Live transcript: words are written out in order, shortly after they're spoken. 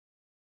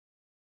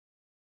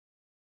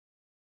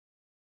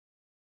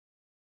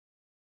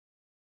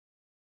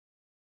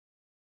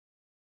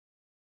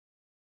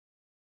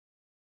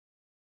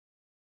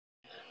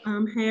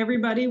Hey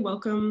everybody,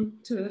 welcome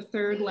to the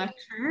third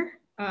lecture.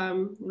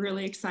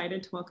 Really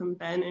excited to welcome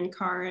Ben and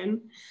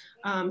Karin.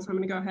 So I'm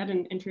going to go ahead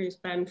and introduce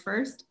Ben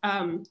first.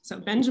 So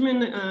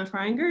Benjamin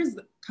Freyinger is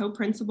the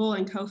co-principal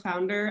and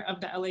co-founder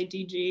of the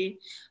LADG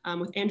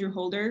with Andrew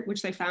Holder,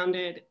 which they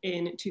founded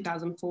in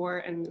 2004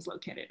 and is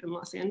located in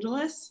Los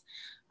Angeles.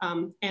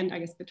 And I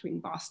guess between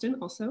Boston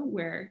also,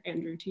 where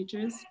Andrew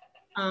teaches.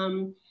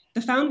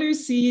 The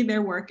founders see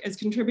their work as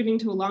contributing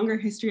to a longer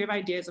history of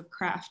ideas of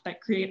craft that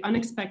create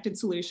unexpected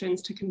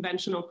solutions to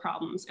conventional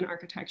problems in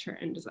architecture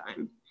and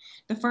design.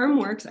 The firm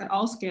works at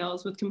all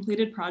scales with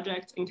completed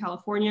projects in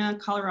California,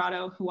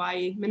 Colorado,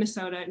 Hawaii,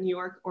 Minnesota, New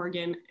York,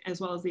 Oregon,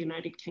 as well as the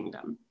United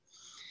Kingdom.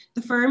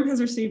 The firm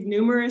has received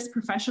numerous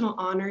professional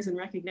honors and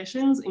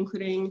recognitions,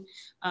 including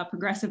a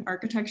Progressive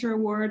Architecture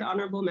Award,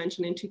 honorable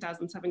mention in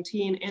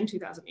 2017 and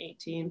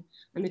 2018,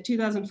 and the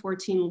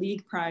 2014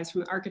 League Prize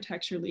from the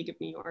Architecture League of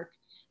New York,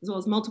 as well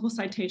as multiple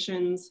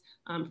citations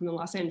from the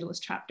Los Angeles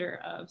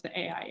chapter of the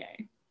AIA.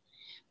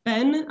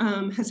 Ben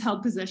has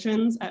held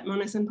positions at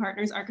Monis &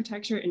 Partners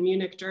Architecture in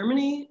Munich,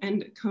 Germany,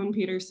 and Kohn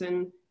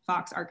Pedersen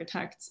Fox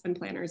Architects and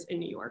Planners in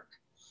New York.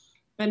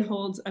 Ben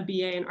holds a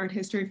BA in art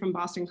history from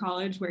Boston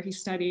College, where he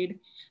studied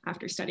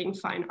after studying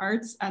fine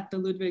arts at the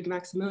Ludwig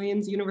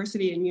Maximilians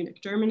University in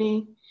Munich,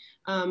 Germany.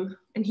 And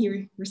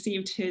he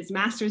received his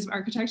Master's of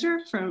Architecture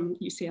from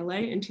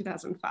UCLA in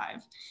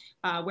 2005,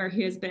 where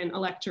he has been a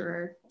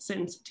lecturer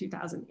since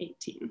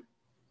 2018.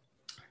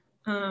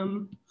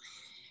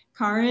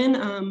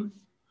 Karin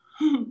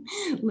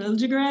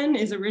Liljegren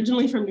is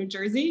originally from New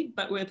Jersey,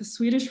 but with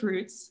Swedish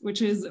roots,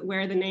 which is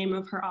where the name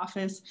of her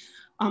office,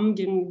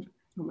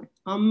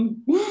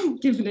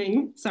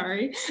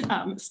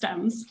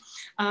 stems.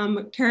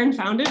 Karin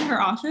founded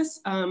her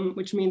office,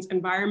 which means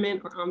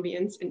environment or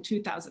ambience, in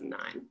 2009.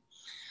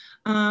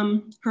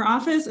 Her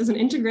office is an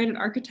integrated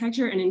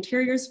architecture and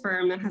interiors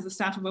firm that has a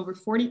staff of over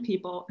 40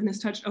 people and has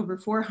touched over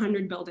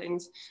 400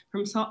 buildings,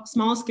 from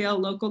small scale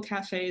local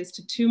cafes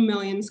to 2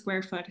 million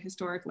square foot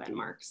historic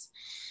landmarks.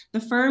 The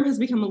firm has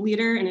become a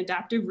leader in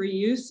adaptive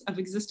reuse of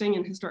existing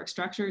and historic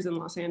structures in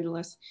Los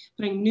Angeles,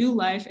 putting new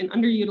life in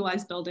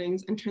underutilized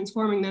buildings and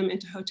transforming them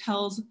into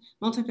hotels,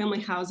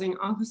 multifamily housing,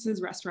 offices,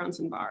 restaurants,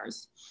 and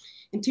bars.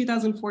 In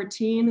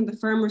 2014, the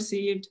firm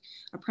received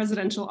a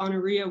Presidential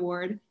Honoree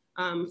Award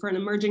for an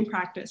emerging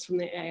practice from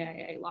the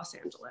AIA Los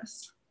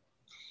Angeles.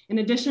 In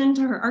addition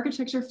to her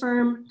architecture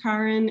firm,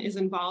 Karin is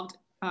involved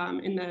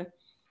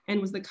and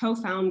was the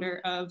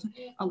co-founder of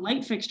a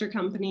light fixture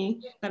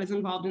company that is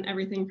involved in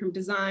everything from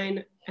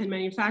design and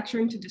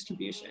manufacturing to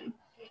distribution.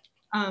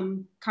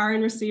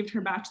 Karin received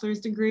her bachelor's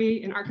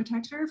degree in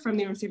architecture from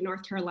the University of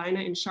North Carolina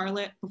in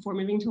Charlotte before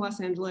moving to Los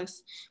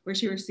Angeles, where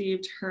she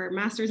received her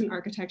master's in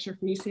architecture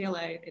from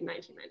UCLA in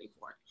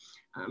 1994.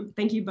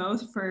 Thank you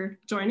both for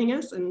joining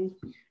us, and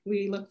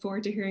we look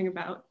forward to hearing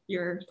about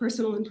your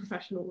personal and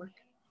professional work.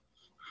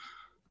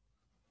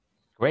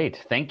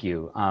 Great, thank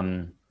you.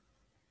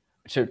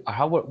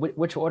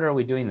 Which order are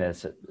we doing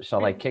this?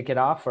 Shall I kick it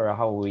off, or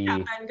how we?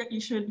 Yeah, you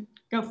should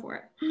go for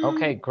it.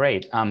 Okay,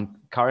 great.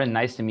 Karin,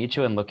 nice to meet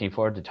you and looking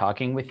forward to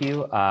talking with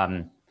you.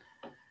 I'm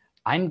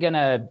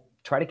gonna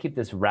try to keep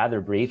this rather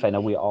brief. I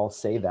know we all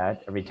say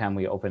that every time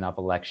we open up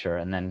a lecture,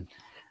 and then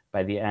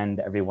by the end,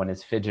 everyone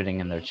is fidgeting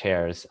in their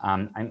chairs.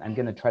 I'm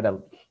gonna try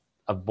to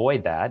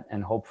avoid that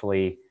and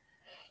hopefully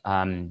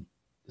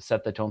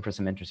set the tone for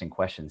some interesting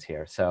questions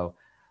here. So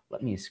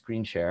let me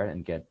screen share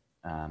and get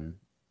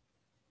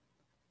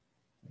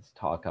this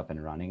talk up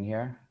and running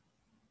here.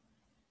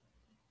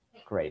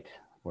 Great,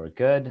 we're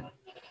good.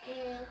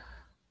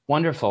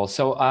 Wonderful.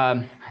 So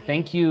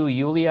thank you,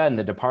 Yulia, and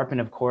the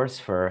department, of course,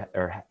 for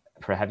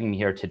having me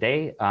here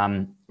today.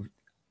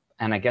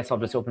 And I guess I'll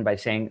just open by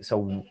saying,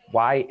 so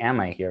why am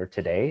I here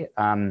today?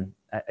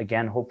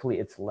 Again, hopefully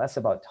it's less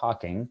about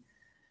talking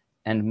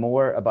and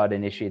more about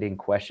initiating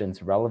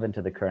questions relevant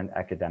to the current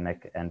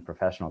academic and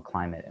professional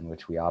climate in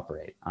which we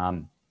operate.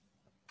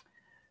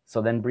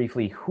 So then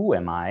briefly, who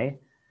am I?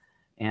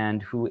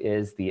 And who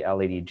is the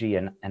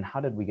LADG, and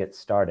how did we get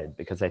started?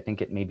 Because I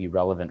think it may be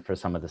relevant for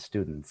some of the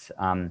students.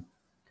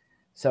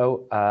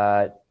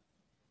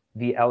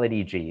 The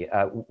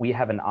LADG, we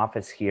have an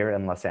office here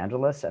in Los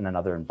Angeles and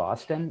another in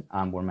Boston,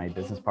 where my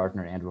business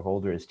partner, Andrew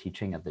Holder, is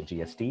teaching at the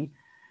GSD.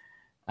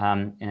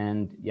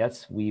 And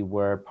yes, we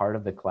were part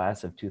of the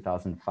class of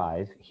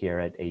 2005 here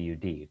at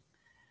AUD.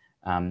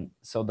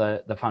 So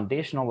the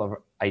foundational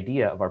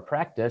idea of our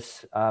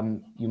practice,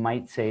 you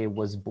might say,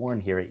 was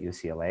born here at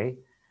UCLA.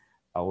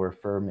 Our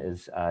firm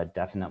is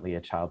definitely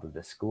a child of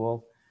this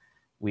school.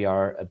 We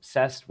are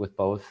obsessed with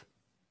both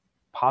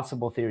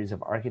possible theories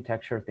of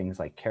architecture, things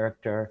like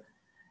character,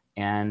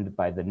 and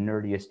by the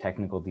nerdiest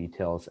technical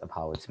details of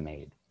how it's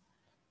made.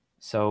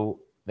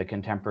 So the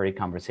contemporary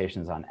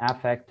conversations on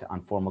affect,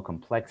 on formal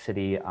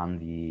complexity, on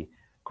the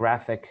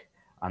graphic,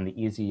 on the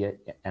easy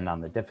and on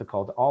the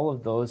difficult, all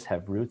of those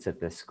have roots at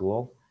this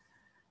school.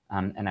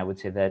 And I would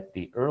say that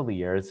the early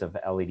years of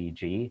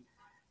LADG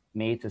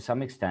may to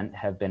some extent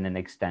have been an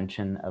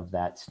extension of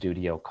that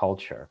studio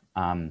culture.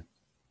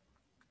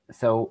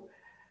 So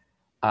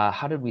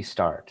How did we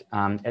start?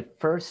 At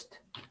first,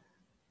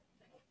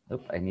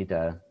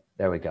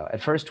 there we go.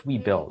 At first we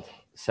build.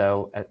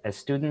 So as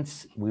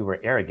students, we were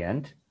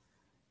arrogant,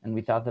 and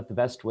we thought that the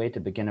best way to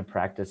begin a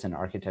practice in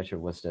architecture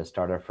was to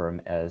start our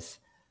firm as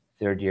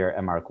third-year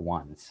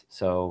MArch-1s.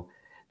 So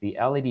the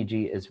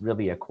LADG is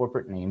really a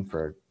corporate name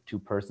for two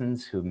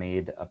persons who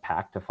made a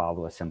pact to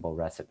follow a simple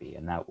recipe,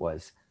 and that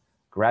was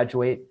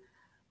graduate,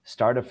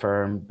 start a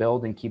firm,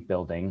 build and keep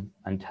building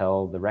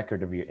until the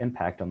record of your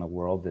impact on the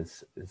world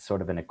is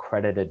sort of an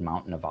accredited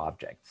mountain of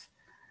objects.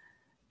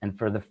 And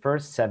for the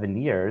first 7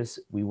 years,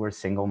 we were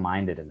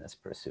single-minded in this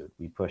pursuit.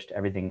 We pushed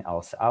everything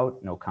else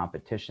out, no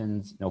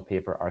competitions, no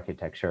paper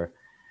architecture.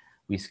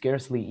 We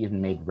scarcely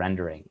even made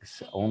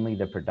renderings, only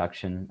the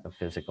production of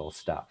physical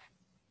stuff.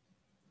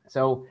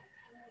 So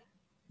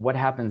what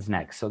happens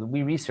next? So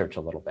we research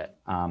a little bit.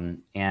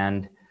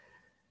 And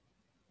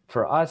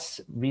for us,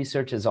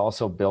 research is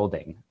also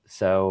building.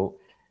 So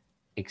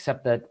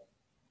except that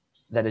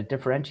it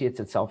differentiates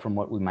itself from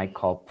what we might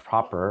call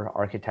proper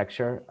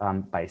architecture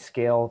by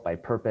scale, by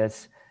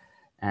purpose,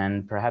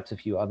 and perhaps a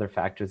few other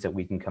factors that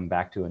we can come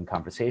back to in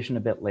conversation a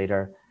bit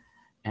later.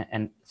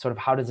 And sort of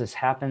how does this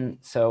happen?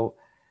 So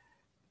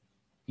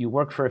you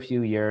work for a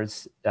few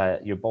years,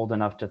 you're bold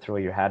enough to throw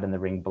your hat in the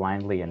ring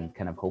blindly and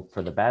kind of hope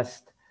for the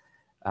best,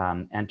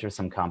 enter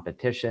some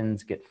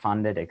competitions, get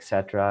funded,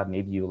 etc.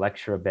 Maybe you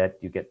lecture a bit,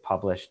 you get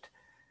published,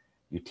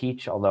 you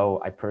teach,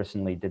 although I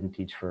personally didn't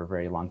teach for a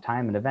very long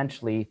time, and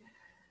eventually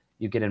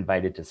you get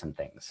invited to some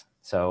things.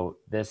 So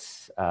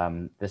this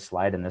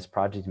slide and this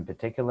project in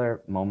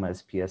particular,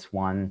 MoMA's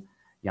PS1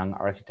 Young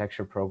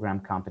Architecture Program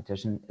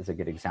competition is a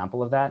good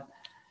example of that.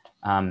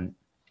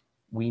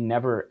 We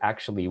never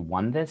actually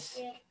won this.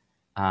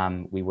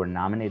 We were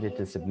nominated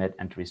to submit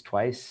entries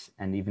twice.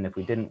 And even if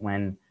we didn't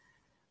win,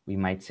 we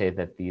might say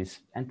that these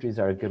entries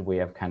are a good way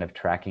of kind of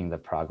tracking the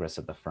progress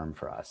of the firm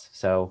for us.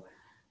 So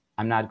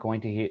I'm not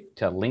going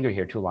to linger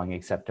here too long,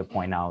 except to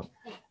point out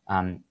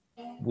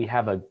we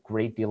have a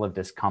great deal of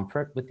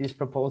discomfort with these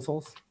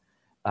proposals.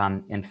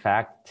 In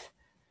fact,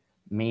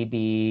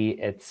 maybe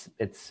it's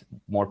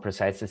more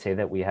precise to say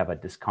that we have a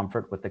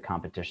discomfort with the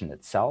competition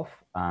itself.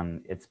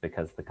 It's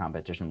because the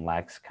competition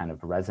lacks kind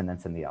of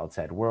resonance in the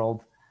outside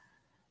world.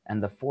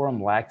 And the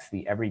forum lacks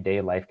the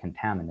everyday life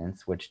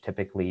contaminants, which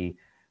typically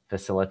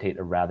facilitate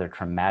a rather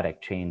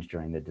traumatic change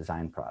during the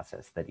design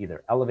process that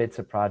either elevates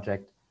a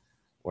project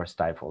or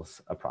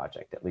stifles a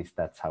project. At least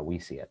that's how we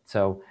see it.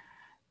 So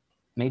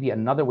maybe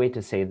another way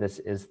to say this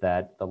is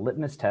that the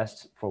litmus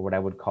test for what I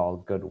would call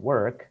good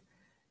work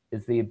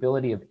is the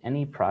ability of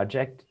any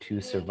project to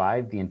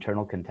survive the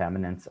internal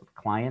contaminants of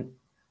client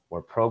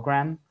or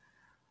program,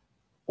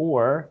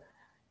 or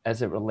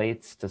as it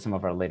relates to some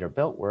of our later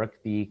built work,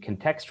 the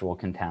contextual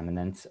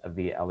contaminants of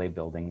the LA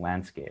building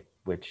landscape,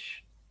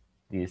 which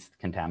these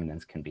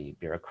contaminants can be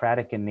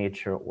bureaucratic in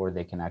nature, or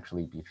they can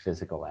actually be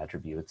physical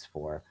attributes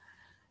for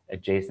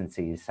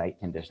adjacencies, site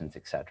conditions,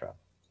 etc.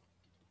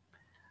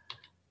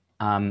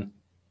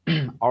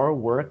 Our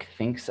work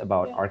thinks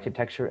about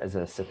architecture as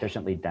a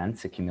sufficiently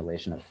dense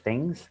accumulation of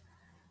things,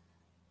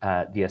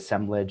 the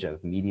assemblage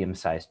of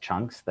medium-sized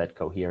chunks that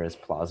cohere as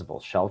plausible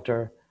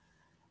shelter.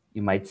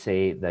 You might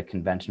say the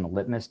conventional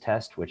litmus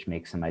test, which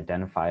makes them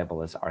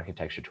identifiable as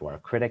architecture to our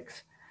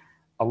critics.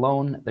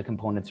 Alone, the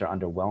components are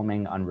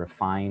underwhelming,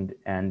 unrefined,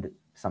 and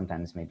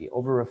sometimes maybe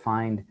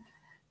over-refined.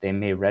 They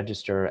may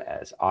register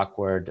as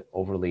awkward,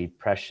 overly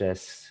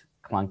precious,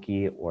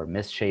 clunky, or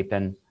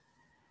misshapen.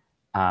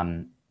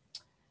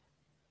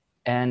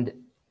 And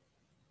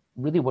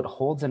really what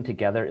holds them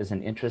together is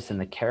an interest in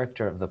the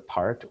character of the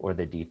part or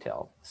the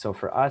detail. So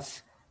for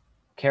us,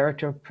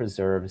 character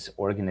preserves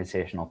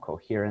organizational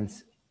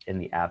coherence in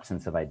the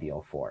absence of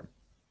ideal form.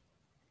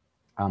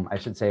 I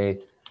should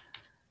say,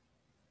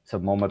 so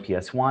MoMA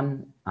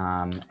PS1,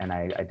 and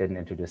I didn't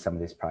introduce some of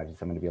these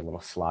projects. I'm going to be a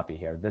little sloppy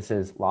here. This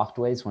is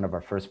Loftways, one of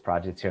our first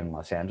projects here in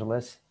Los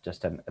Angeles,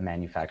 just a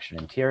manufactured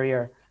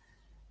interior.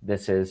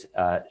 This is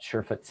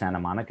Surefoot Santa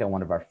Monica,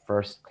 one of our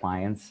first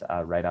clients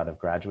right out of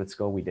graduate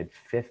school. We did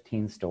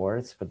 15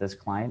 stores for this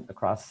client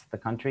across the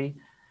country,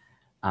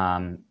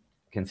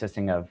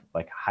 consisting of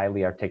like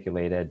highly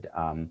articulated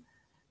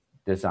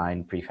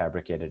design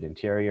prefabricated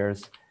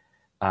interiors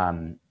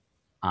on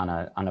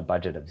a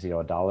budget of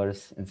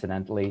 $0,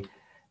 incidentally.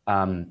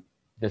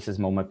 This is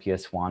MoMA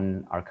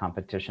PS1, our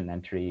competition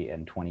entry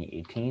in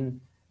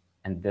 2018.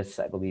 And this,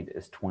 I believe,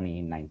 is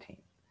 2019.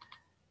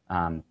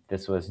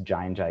 This was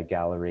Giant Jai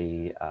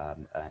Gallery,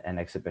 an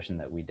exhibition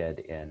that we did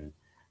in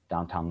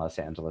downtown Los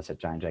Angeles at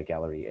Giant Jai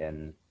Gallery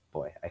in,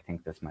 boy, I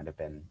think this might have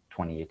been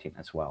 2018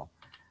 as well.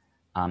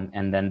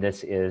 And then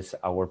this is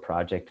our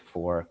project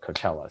for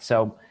Coachella.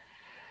 So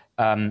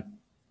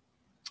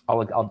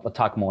I'll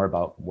talk more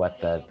about what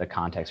the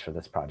context for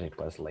this project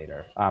was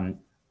later.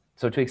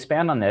 So to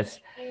expand on this,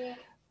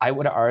 I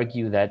would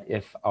argue that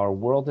if our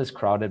world is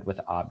crowded with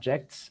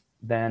objects,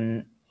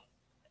 then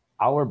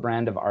our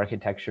brand of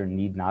architecture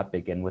need not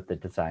begin with the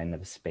design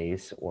of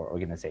space or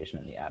organization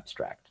in the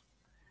abstract.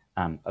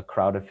 A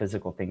crowd of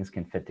physical things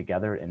can fit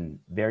together in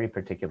very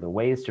particular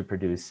ways to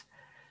produce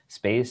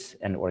space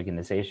and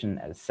organization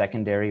as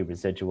secondary,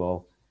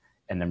 residual,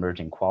 and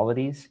emerging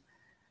qualities.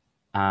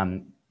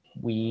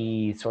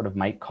 We sort of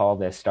might call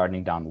this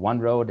starting down one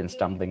road and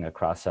stumbling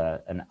across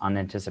an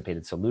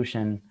unanticipated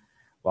solution,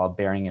 while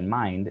bearing in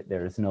mind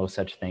there is no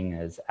such thing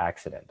as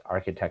accident.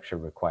 Architecture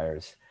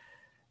requires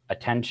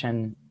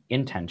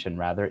intention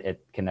rather.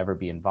 It can never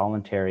be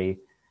involuntary.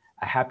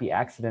 A happy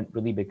accident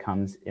really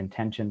becomes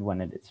intentioned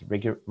when it is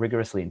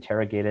rigorously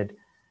interrogated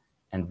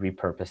and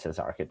repurposed as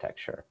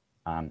architecture,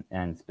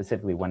 and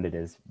specifically when it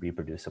is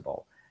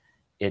reproducible.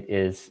 It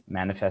is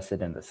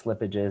manifested in the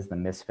slippages, the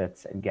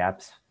misfits, and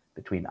gaps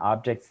between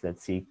objects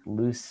that seek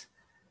loose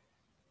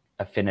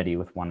affinity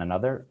with one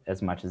another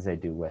as much as they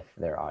do with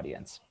their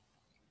audience.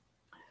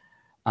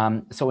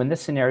 So in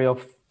this scenario,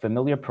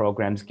 familiar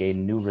programs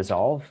gain new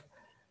resolve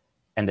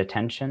and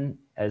attention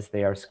as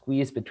they are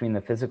squeezed between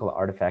the physical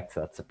artifacts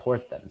that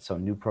support them. So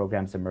new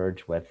programs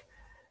emerge with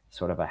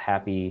sort of a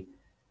happy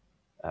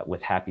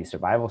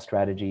survival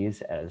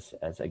strategies as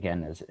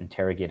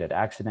interrogated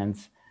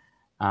accidents.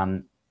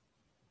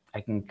 I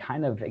can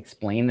kind of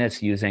explain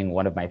this using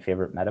one of my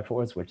favorite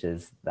metaphors, which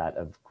is that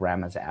of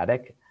grandma's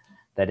attic.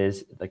 That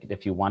is, like,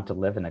 if you want to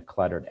live in a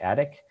cluttered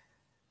attic,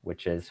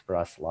 which is for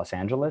us Los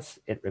Angeles,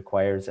 it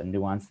requires a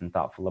nuanced and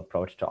thoughtful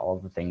approach to all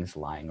of the things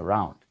lying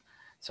around.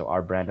 So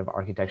our brand of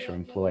architecture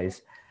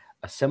employs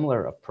a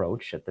similar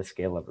approach at the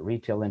scale of a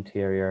retail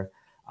interior,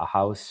 a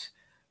house,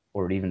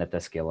 or even at the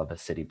scale of a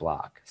city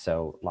block.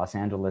 So Los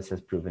Angeles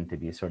has proven to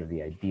be sort of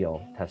the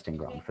ideal testing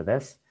ground for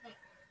this.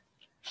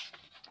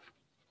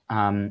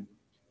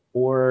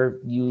 Or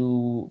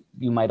you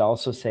might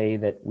also say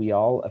that we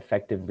all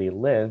effectively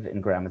live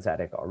in grandma's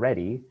attic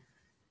already.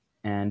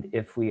 And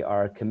if we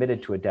are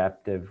committed to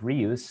adaptive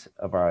reuse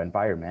of our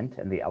environment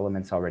and the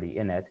elements already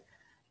in it,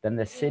 then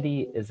the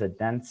city is a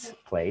dense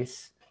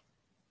place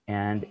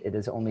and it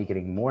is only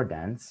getting more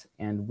dense,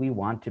 and we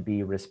want to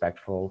be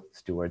respectful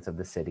stewards of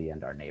the city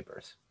and our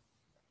neighbors.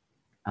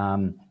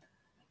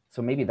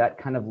 So maybe that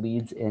kind of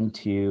leads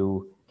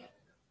into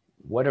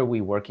what are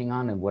we working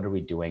on and what are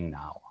we doing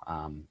now?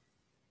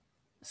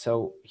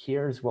 So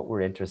here's what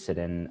we're interested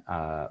in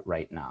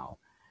right now.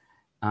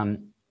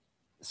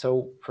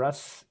 So for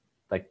us,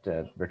 I'd like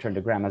to return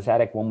to grandma's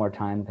attic one more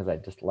time because I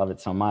just love it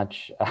so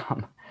much.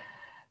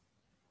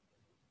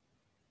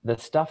 The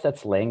stuff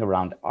that's laying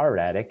around our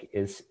attic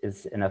is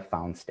in a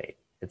found state.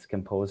 It's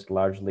composed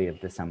largely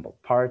of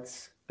disassembled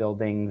parts,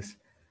 buildings,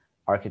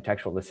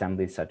 architectural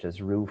assemblies such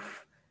as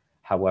roof,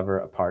 however,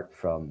 apart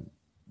from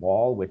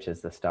wall, which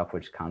is the stuff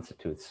which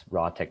constitutes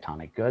raw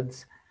tectonic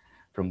goods,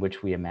 from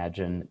which we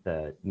imagine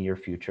the near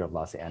future of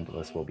Los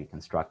Angeles will be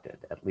constructed,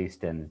 at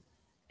least in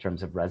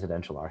terms of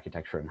residential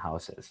architecture and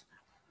houses.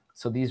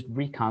 So these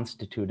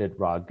reconstituted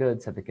raw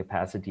goods have the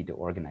capacity to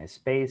organize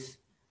space,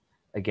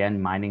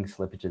 again, mining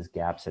slippages,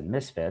 gaps, and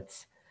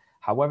misfits.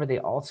 However, they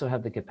also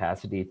have the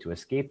capacity to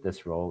escape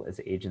this role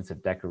as agents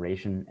of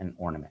decoration and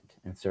ornament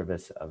in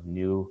service of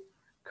new,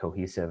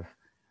 cohesive,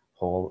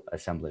 whole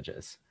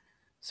assemblages.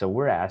 So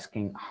we're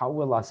asking, how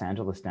will Los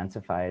Angeles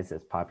densify as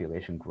its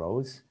population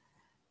grows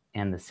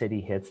and the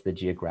city hits the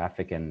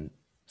geographic and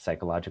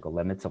psychological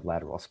limits of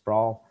lateral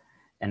sprawl?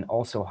 And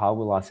also, how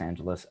will Los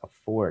Angeles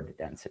afford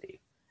density?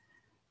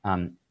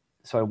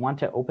 So I want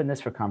to open this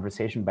for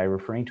conversation by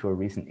referring to a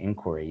recent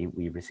inquiry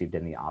we received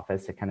in the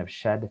office to kind of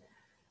shed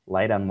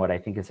light on what I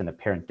think is an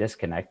apparent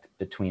disconnect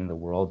between the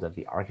world of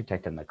the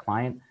architect and the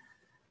client,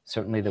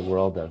 certainly the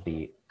world of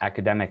the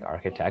academic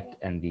architect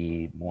and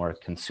the more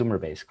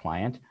consumer-based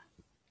client.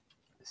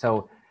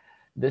 So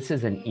this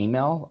is an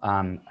email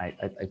I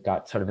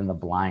got sort of in the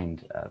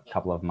blind a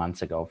couple of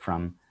months ago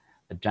from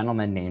a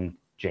gentleman named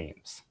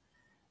James.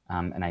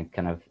 And I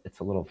kind of, it's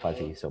a little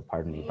fuzzy, so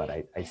pardon me, but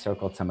I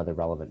circled some of the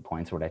relevant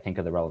points, or what I think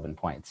are the relevant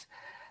points.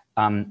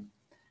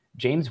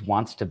 James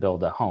wants to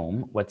build a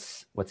home.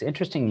 What's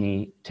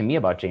interesting to me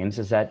about James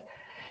is that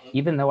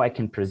even though I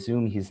can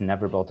presume he's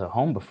never built a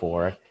home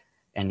before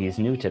and he's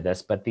new to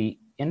this, but the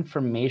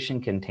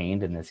information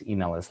contained in this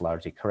email is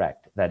largely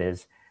correct. That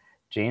is,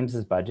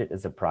 James's budget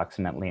is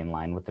approximately in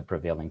line with the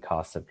prevailing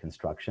costs of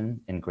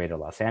construction in Greater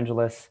Los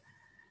Angeles.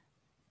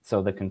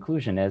 So the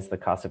conclusion is the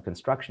cost of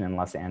construction in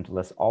Los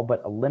Angeles all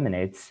but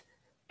eliminates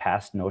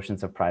past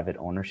notions of private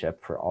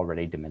ownership for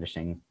already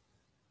diminishing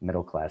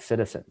middle-class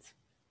citizens.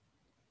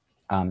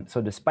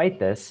 So despite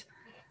this,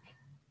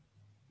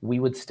 we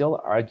would still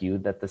argue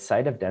that the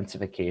site of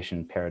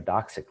densification,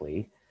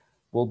 paradoxically,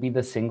 will be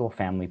the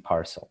single-family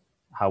parcel.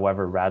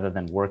 However, rather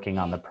than working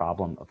on the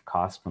problem of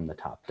cost from the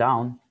top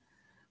down,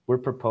 we're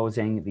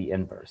proposing the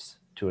inverse,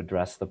 to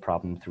address the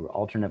problem through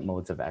alternate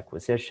modes of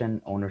acquisition,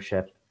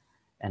 ownership,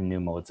 and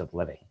new modes of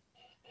living.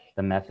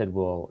 The method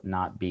will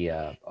not be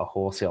a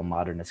wholesale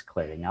modernist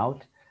clearing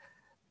out,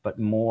 but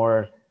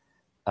more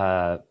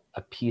a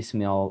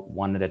piecemeal,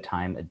 one at a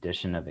time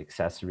addition of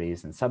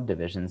accessories and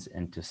subdivisions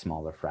into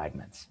smaller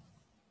fragments.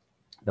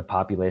 The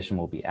population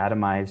will be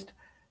atomized,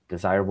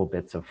 desirable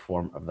bits of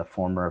the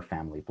former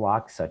family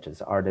blocks, such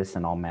as artists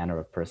and all manner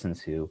of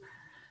persons who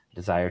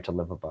desire to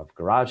live above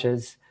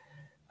garages,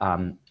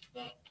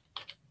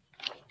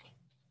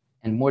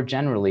 And more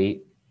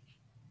generally,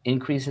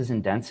 increases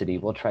in density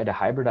will try to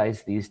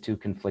hybridize these two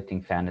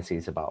conflicting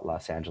fantasies about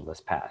Los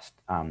Angeles past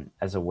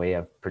as a way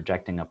of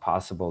projecting a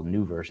possible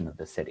new version of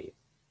the city.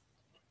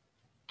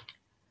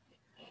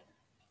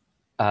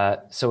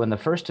 So in the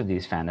first of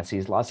these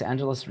fantasies, Los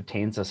Angeles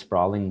retains a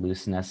sprawling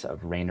looseness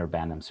of Rainer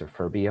Banham's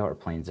Suburbia or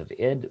Plains of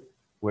Id,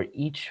 where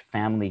each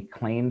family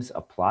claims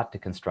a plot to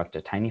construct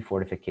a tiny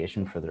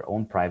fortification for their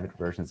own private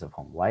versions of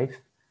home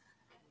life.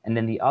 And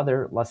in the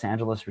other, Los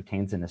Angeles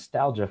retains a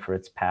nostalgia for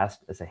its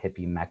past as a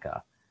hippie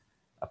mecca,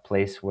 a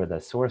place where the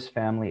source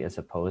family is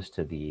opposed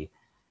to the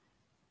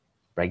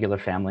regular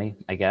family,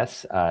 I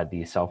guess,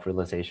 the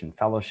self-realization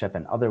fellowship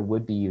and other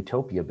would-be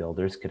utopia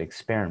builders could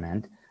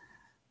experiment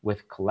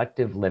with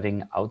collective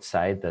living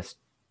outside the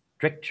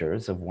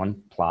strictures of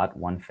one plot,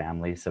 one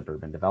family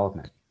suburban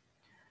development.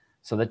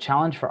 So the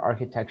challenge for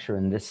architecture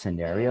in this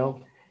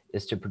scenario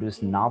is to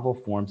produce novel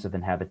forms of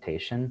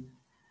inhabitation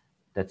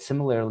that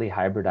similarly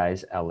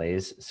hybridize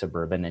LA's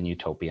suburban and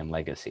utopian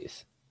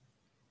legacies.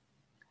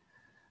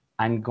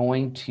 I'm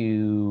going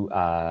to,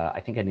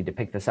 I think I need to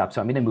pick this up. So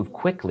I'm going to move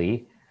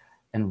quickly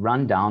and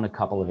run down a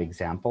couple of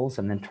examples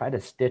and then try to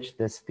stitch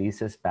this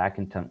thesis back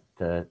into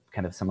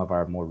kind of some of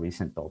our more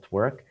recent built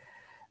work.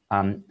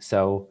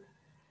 So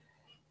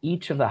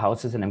each of the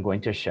houses that I'm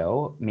going to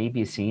show may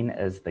be seen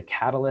as the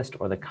catalyst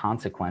or the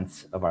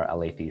consequence of our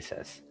LA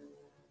thesis.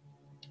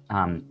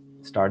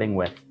 Starting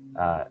with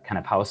kind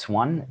of house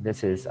one,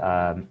 this is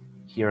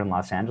here in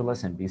Los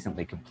Angeles and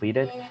recently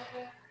completed.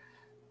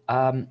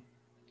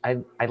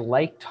 I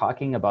like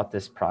talking about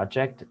this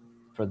project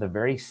for the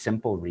very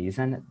simple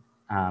reason,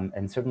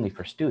 and certainly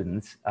for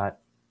students,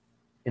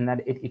 in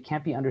that it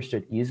can't be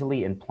understood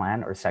easily in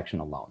plan or section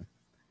alone.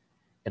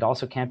 It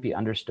also can't be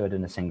understood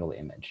in a single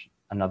image.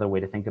 Another way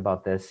to think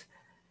about this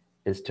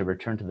is to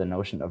return to the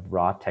notion of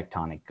raw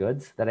tectonic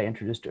goods that I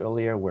introduced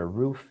earlier, where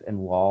roof and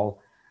wall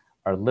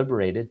are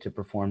liberated to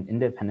perform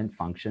independent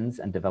functions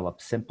and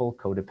develop simple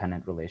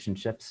codependent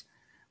relationships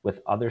with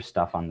other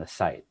stuff on the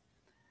site.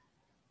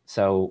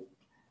 So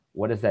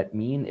what does that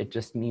mean? It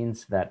just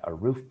means that a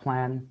roof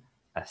plan,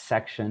 a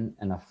section,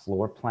 and a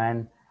floor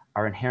plan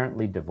are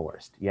inherently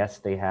divorced. Yes,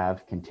 they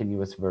have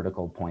continuous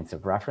vertical points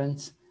of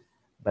reference,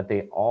 but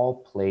they all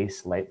play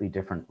slightly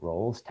different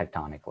roles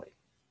tectonically.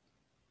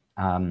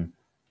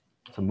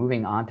 So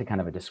moving on to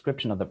kind of a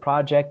description of the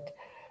project.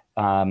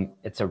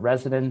 It's a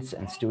residence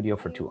and studio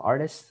for two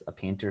artists, a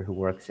painter who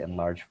works in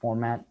large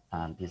format.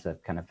 He's a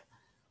kind of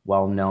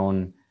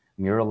well-known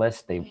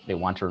muralist. They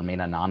want to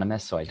remain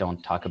anonymous, so I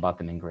don't talk about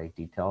them in great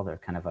detail. They're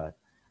kind of a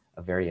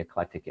very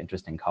eclectic,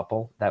 interesting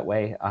couple that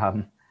way,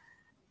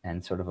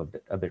 and sort of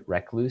a bit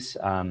recluse.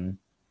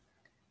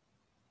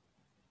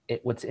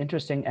 What's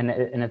interesting, and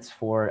it's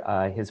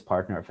for his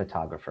partner, a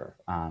photographer,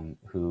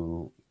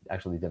 who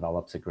actually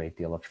develops a great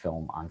deal of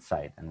film on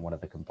site. And one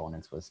of the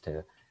components was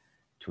to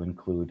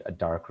include a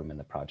darkroom in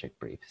the project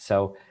brief.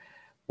 So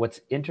what's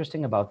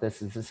interesting about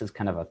this is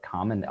kind of a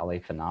common LA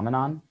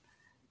phenomenon.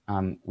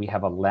 We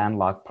have a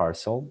landlocked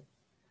parcel,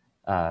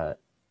 a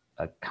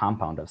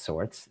compound of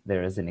sorts.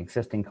 There is an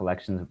existing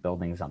collection of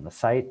buildings on the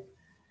site.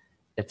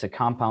 It's a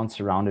compound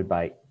surrounded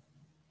by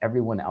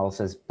everyone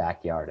else's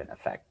backyard, in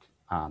effect.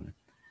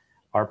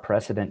 Our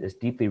precedent is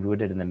deeply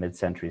rooted in the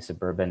mid-century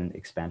suburban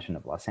expansion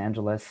of Los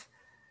Angeles,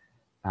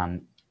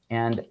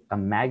 and a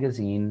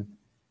magazine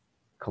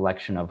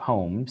collection of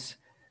homes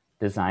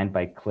designed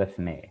by Cliff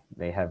May.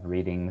 They have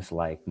readings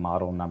like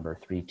model number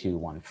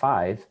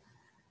 3215,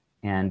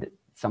 and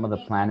some of the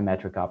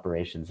planimetric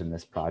operations in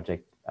this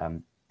project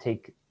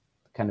take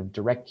kind of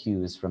direct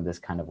cues from this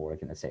kind of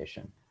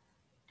organization.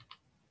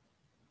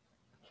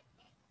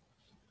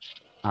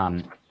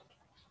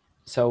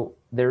 So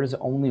there is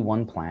only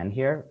one plan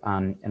here,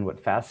 and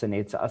what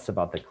fascinates us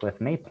about the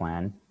Cliff May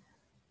plan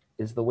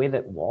is the way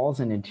that walls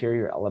and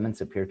interior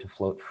elements appear to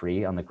float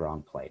free on the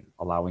ground plane,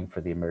 allowing for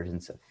the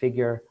emergence of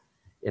figure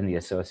in the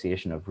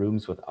association of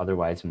rooms with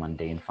otherwise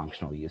mundane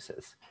functional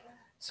uses.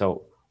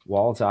 So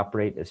walls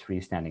operate as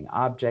freestanding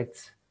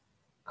objects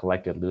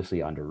collected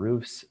loosely under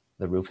roofs.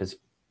 The roof is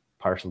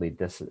partially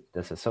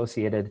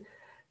disassociated.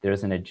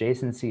 There's an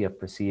adjacency of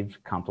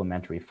perceived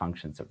complementary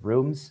functions of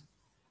rooms.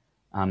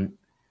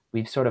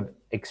 We've sort of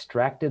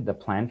extracted the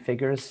plan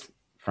figures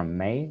from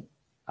May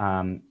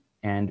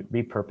and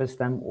repurposed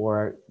them,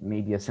 or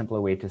maybe a simpler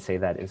way to say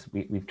that is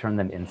we've turned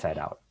them inside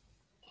out.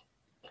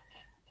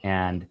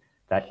 And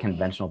that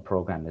conventional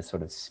program is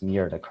sort of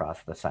smeared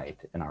across the site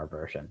in our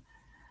version.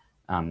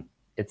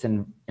 It's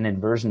an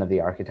inversion of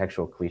the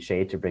architectural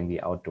cliche to bring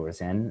the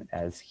outdoors in,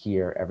 as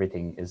here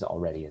everything is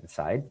already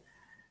inside.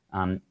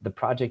 The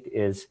project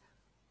is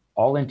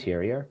all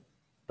interior.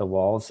 The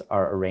walls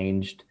are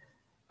arranged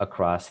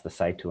across the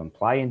site to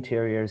imply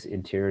interiors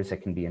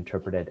that can be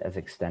interpreted as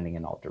extending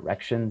in all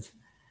directions.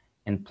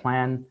 In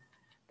plan,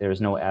 there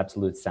is no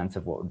absolute sense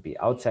of what would be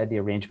outside the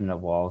arrangement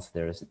of walls.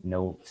 There is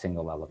no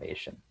single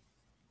elevation.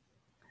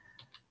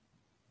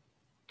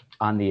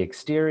 On the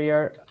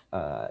exterior,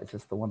 is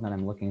this the one that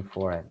I'm looking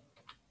for?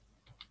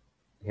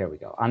 Here we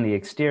go. On the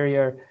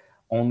exterior,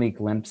 Only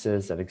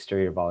glimpses of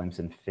exterior volumes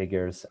and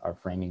figures are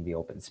framing the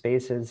open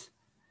spaces.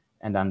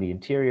 And on the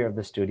interior of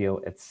the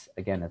studio, it's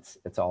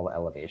all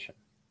elevation.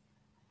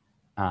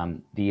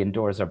 The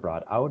indoors are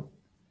brought out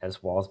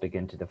as walls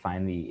begin to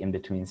define the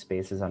in-between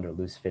spaces under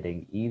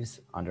loose-fitting eaves,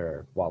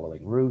 under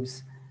wallowing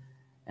roofs.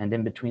 And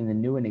in between the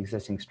new and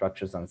existing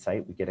structures on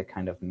site, we get a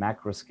kind of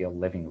macro-scale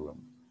living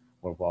room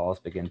where walls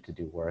begin to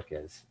do work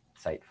as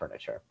site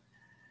furniture.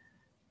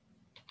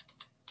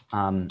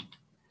 The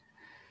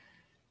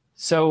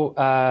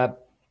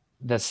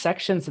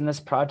sections in this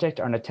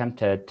project are an attempt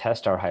to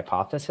test our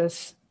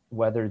hypothesis,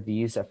 whether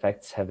these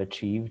effects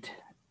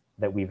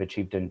that we've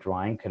achieved in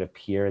drawing could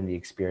appear in the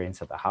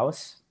experience of the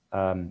house.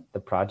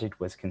 The project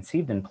was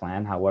conceived in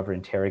plan, however,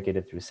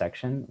 interrogated through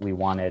section. We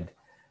wanted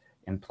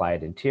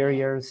implied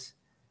interiors,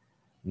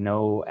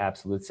 no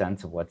absolute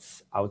sense of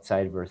what's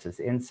outside versus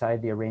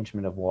inside the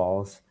arrangement of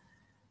walls.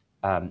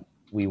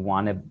 We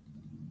wanted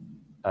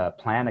a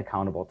plan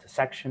accountable to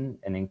section,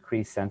 an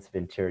increased sense of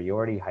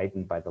interiority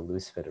heightened by the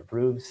loose fit of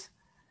roofs.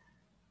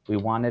 We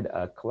wanted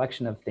a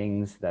collection of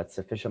things that's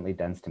sufficiently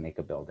dense to make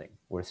a building,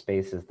 where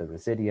space is the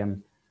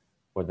residuum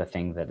or the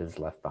thing that is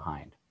left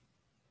behind.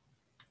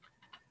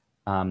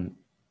 And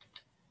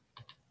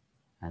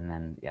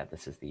then, yeah,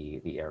 this is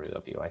the aerial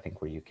view, I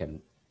think, where you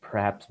can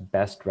perhaps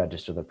best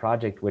register the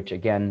project, which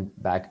again,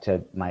 back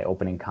to my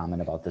opening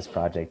comment about this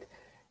project,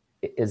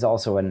 is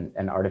also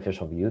an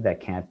artificial view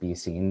that can't be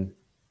seen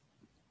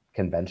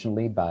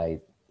conventionally by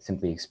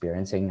simply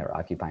experiencing or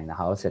occupying the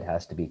house. It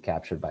has to be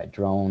captured by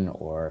drone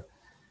or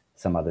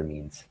some other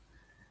means.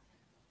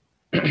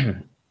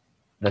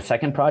 The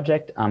second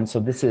project, so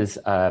this is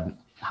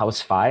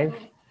House 5,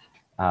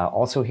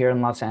 also here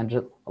in Los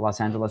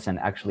Angeles, and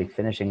actually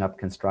finishing up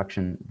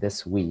construction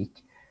this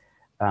week.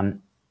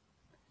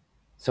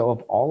 So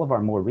of all of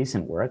our more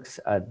recent works,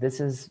 this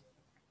is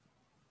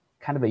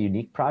kind of a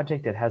unique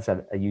project. It has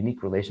a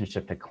unique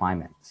relationship to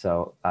climate.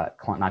 So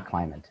not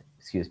climate,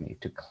 excuse me,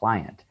 to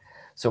client.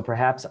 So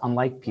perhaps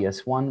unlike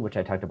PS1, which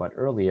I talked about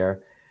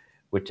earlier,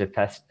 which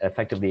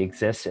effectively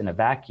exists in a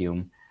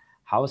vacuum,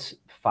 House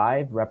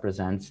 5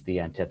 represents the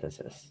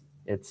antithesis.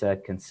 It's a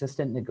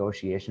consistent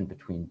negotiation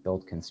between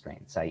built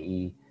constraints,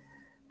 i.e.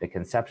 the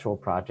conceptual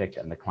project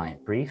and the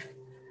client brief.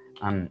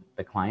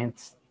 The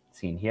clients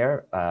seen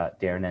here,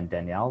 Darren and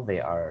Danielle, they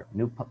are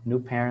new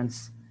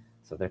parents,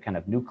 so they're kind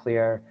of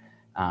nuclear,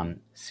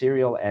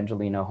 serial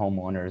Angelino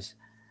homeowners,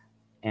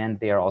 and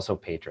they are also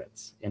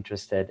patrons,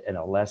 interested in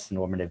a less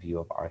normative view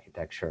of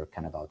architecture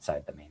kind of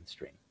outside the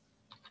mainstream.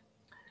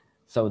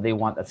 So they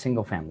want a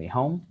single family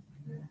home.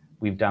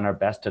 We've done our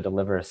best to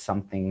deliver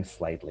something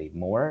slightly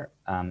more.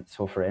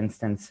 So for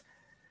instance,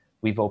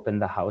 we've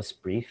opened the house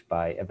brief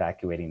by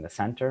evacuating the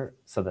center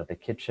so that the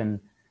kitchen,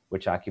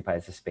 which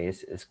occupies the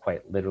space, is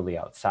quite literally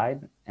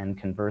outside. And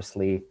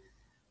conversely,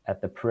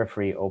 at the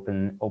periphery,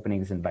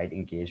 openings invite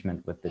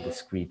engagement with the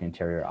discrete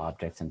interior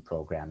objects and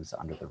programs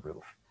under the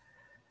roof.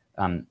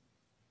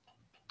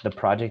 The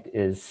project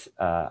is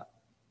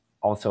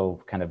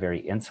also kind of very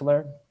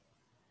insular.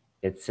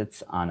 It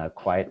sits on a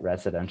quiet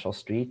residential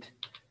street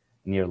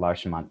near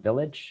Larchmont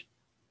Village.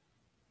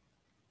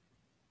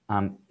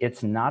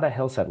 It's not a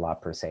hillside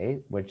lot per se,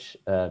 which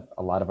a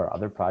lot of our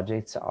other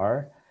projects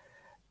are,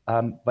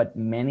 but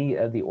many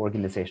of the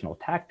organizational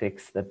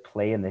tactics that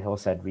play in the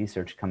hillside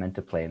research come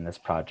into play in this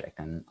project,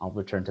 and I'll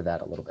return to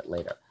that a little bit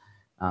later.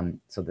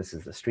 So this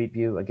is the street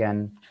view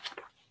again.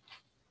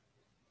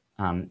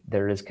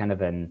 There is kind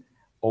of an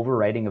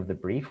overwriting of the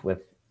brief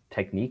with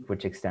technique,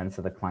 which extends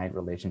to the client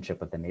relationship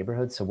with the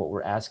neighborhood. So what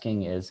we're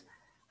asking is,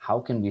 how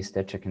can we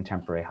stitch a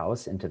contemporary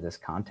house into this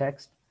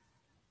context?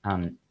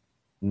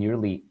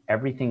 Nearly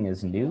everything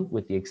is new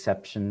with the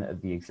exception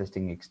of the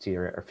existing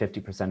exterior, or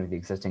 50% of the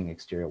existing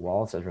exterior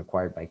walls as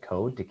required by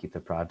code to keep the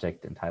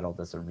project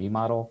entitled as a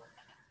remodel,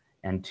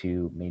 and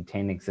to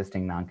maintain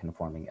existing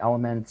non-conforming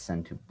elements,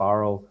 and to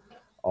borrow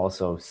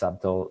also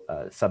subtle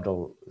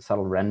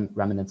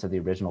remnants of the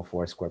original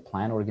four-square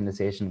plan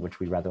organization, which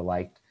we rather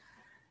liked.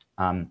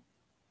 Let's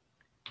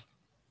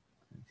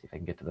see if I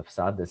can get to the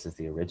facade. This is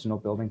the original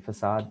building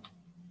facade.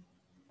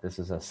 This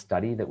is a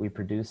study that we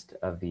produced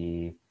of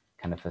the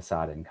kind of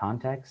facade in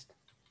context.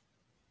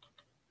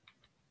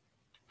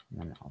 And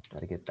then I'll try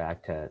to get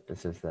back to,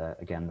 this is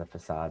again, the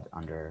facade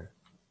under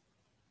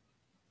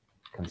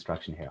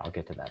construction here. I'll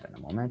get to that in a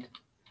moment.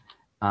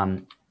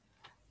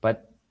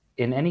 But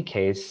in any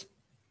case,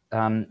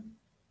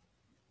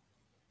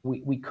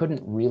 we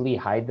couldn't really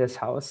hide this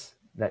house.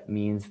 That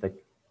means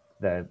that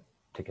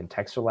to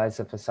contextualize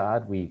the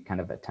facade, we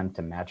kind of attempt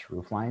to match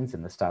roof lines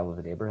in the style of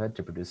the neighborhood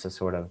to produce a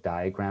sort of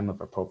diagram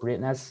of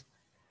appropriateness.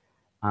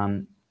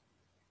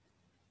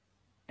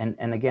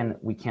 And again,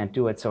 we can't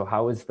do it. So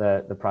how is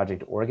the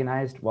project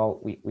organized? Well,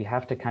 we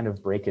have to kind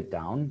of break it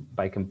down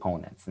by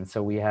components. And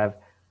so we have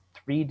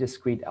 3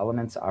 discrete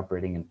elements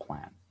operating in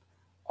plan,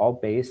 all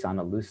based on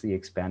a loosely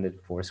expanded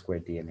 4-square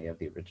DNA of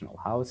the original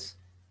house,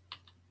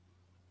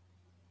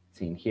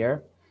 seen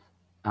here.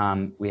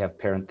 We have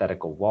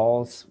parenthetical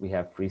walls, we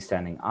have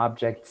freestanding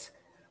objects,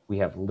 we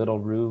have little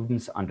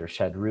rooms under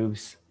shed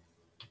roofs,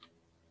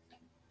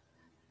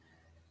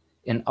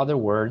 In other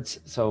words,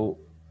 so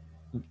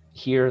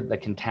here the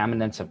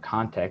contaminants of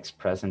context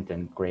present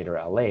in greater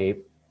LA,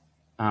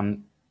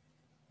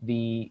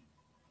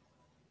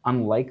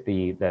 unlike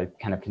the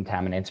kind of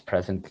contaminants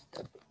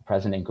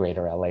present in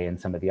greater LA and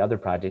some of the other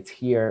projects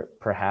here,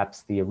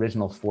 perhaps the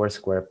original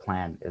Foursquare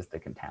plan is the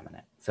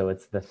contaminant. So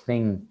it's the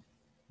thing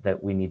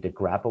that we need to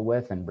grapple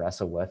with and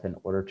wrestle with in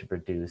order to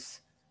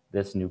produce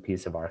this new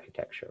piece of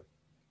architecture.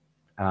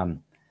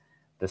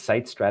 The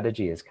site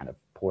strategy is kind of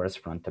porous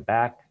front to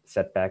back.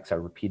 Setbacks are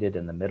repeated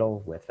in the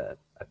middle with a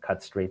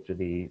cut straight through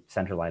the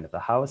center line of the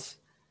house.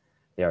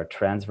 There are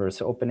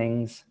transverse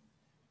openings.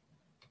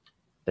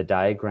 The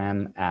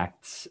diagram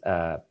acts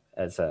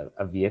as a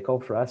vehicle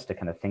for us to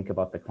kind of think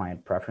about the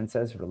client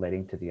preferences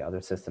relating to the other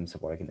systems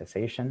of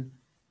organization.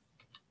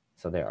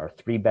 So there are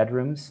 3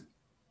 bedrooms.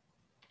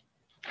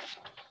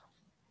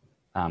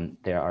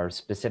 There are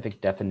specific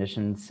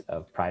definitions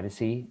of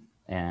privacy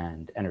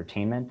and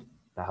entertainment.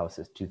 The house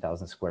is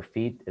 2,000 square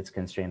feet. It's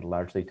constrained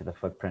largely to the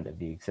footprint of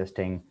the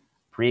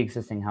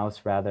pre-existing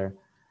house, rather,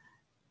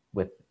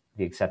 with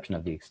the exception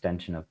of the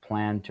extension of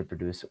plan to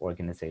produce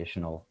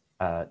organizational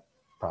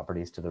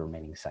properties to the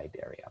remaining site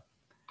area.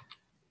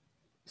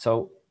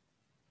 So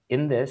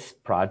in this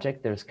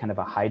project, there's kind of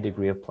a high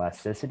degree of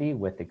plasticity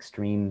with an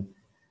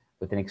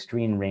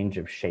extreme range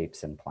of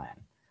shapes and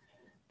plan.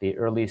 The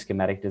early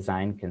schematic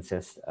design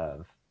consists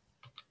of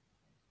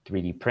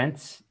 3D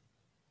prints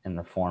in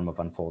the form of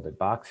unfolded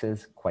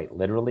boxes. Quite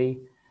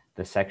literally,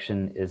 the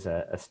section is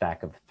a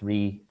stack of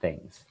 3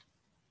 things: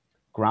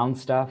 ground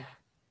stuff,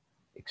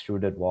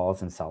 extruded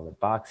walls and solid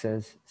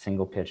boxes,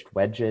 single pitched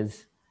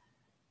wedges,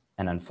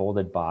 an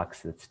unfolded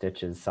box that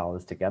stitches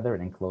solids together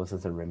and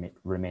encloses a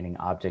remaining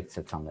object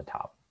sits on the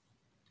top.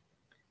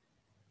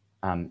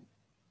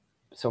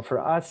 So for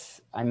us,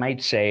 I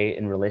might say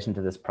in relation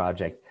to this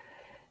project,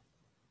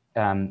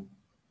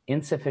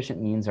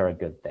 insufficient means are a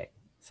good thing.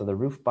 So the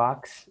roof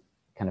box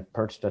kind of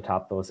perched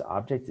atop those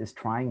objects is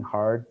trying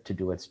hard to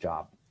do its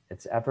job.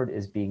 Its effort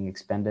is being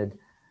expended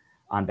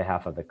on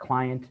behalf of the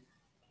client,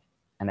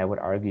 and I would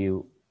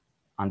argue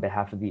on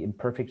behalf of the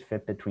imperfect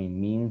fit between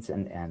means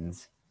and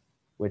ends,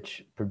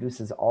 which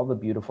produces all the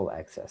beautiful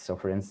excess. So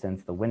for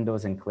instance, the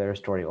windows and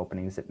clerestory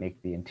openings that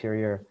make the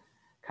interior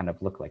kind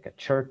of look like a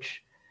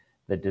church.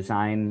 The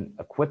design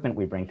equipment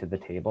we bring to the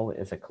table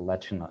is a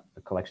collection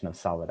of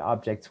solid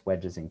objects,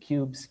 wedges and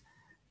cubes,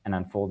 and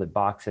unfolded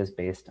boxes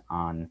based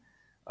on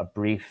a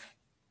belief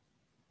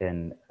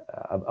in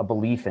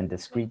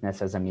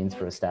discreteness as a means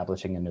for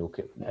establishing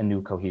a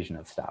new cohesion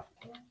of stuff.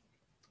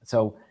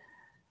 So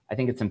I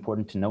think it's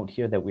important to note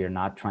here that we are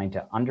not trying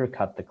to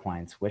undercut the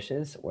client's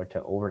wishes or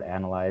to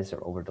overanalyze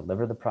or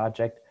over-deliver the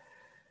project,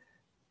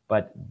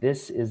 but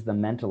this is the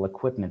mental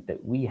equipment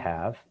that we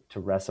have to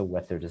wrestle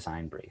with their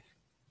design brief.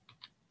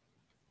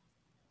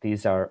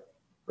 These are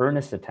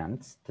earnest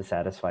attempts to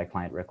satisfy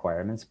client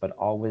requirements, but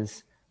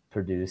always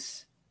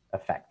produce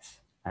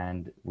effects.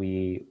 And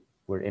we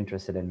were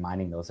interested in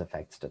mining those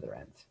effects to their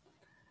ends.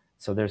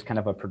 So there's kind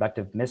of a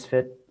productive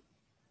misfit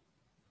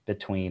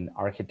between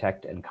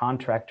architect and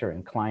contractor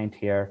and client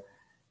here,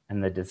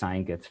 and the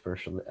design gets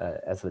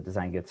as the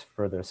design gets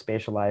further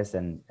spatialized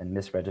and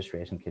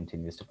misregistration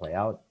continues to play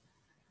out.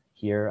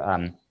 Here,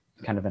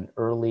 kind of an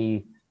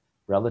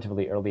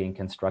relatively early in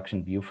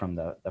construction view from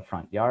the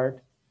front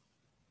yard.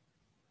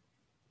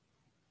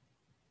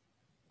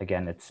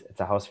 Again, it's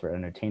a house for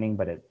entertaining,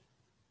 but it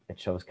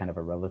shows kind of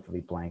a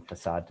relatively blank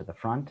facade to the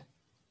front.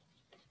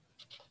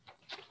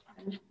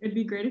 It'd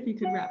be great if you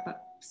could wrap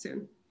up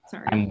soon.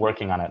 Sorry. I'm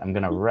working on it. I'm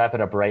going to wrap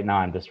it up right now.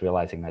 I'm just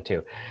realizing that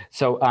too.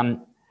 So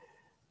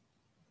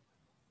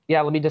yeah,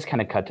 let me just kind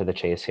of cut to the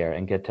chase here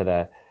and get to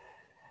the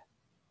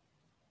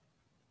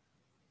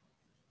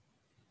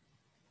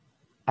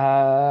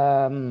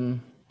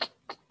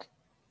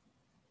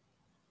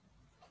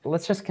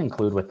let's just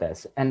conclude with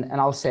this. And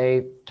I'll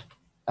say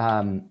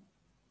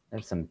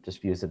there's some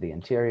just views of the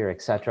interior,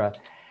 etc.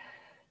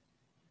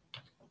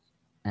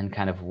 And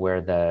kind of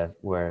where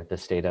the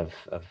state of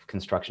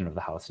construction of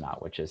the house now,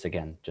 which is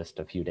again just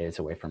a few days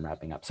away from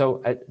wrapping up.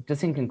 So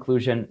just in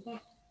conclusion,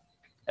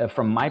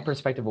 from my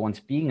perspective, once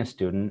being a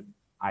student,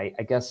 I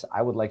guess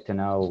I would like to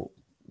know,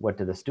 what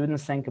do the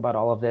students think about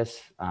all of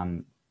this?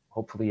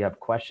 Hopefully you have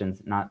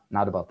questions, not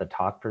about the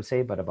talk per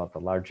se, but about the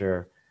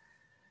larger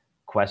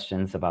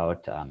questions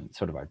about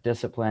sort of our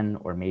discipline,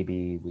 or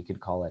maybe we could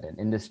call it an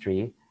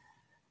industry.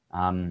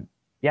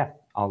 Yeah,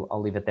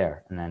 I'll leave it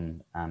there, and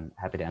then I'm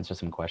happy to answer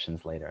some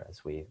questions later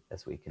as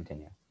we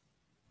continue.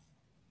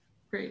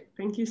 Great,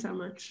 thank you so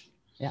much.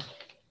 Yeah.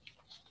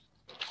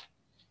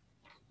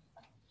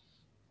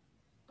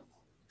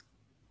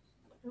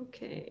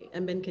 Okay,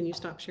 and Ben, can you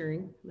stop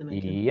sharing?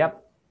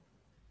 Yep.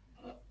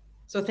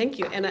 So thank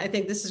you, and I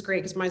think this is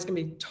great because mine's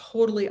gonna be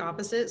totally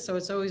opposite. So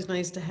it's always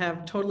nice to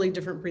have totally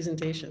different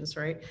presentations,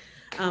 right?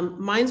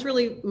 Mine's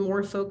really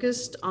more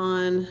focused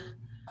on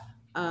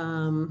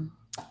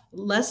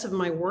less of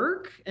my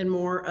work and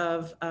more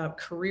of a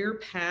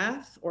career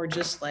path, or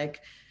just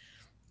like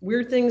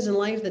weird things in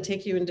life that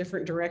take you in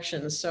different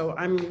directions. So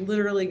I'm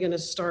literally going to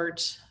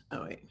start,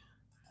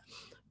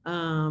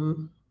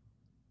 I'm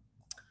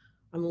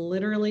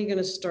literally going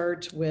to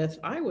start with,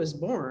 I was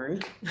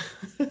born.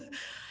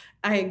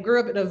 I grew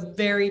up in a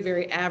very,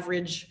 very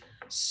average,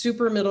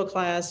 super middle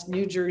class,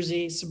 New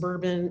Jersey,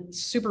 suburban,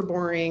 super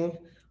boring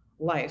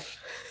life.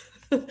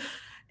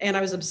 And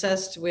I was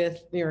obsessed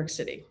with New York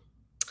City.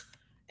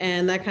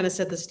 And that kind of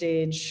set the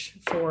stage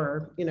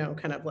for,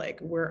 kind of like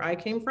where I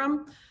came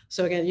from.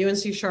 So again,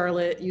 UNC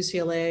Charlotte,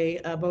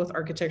 UCLA, both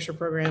architecture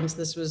programs.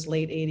 This was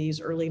late 80s,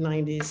 early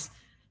 90s,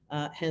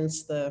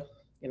 hence the,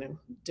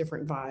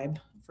 different vibe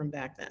from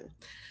back then.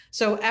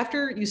 So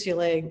after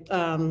UCLA,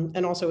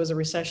 and also it was a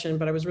recession,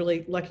 but I was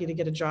really lucky to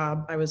get a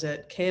job. I was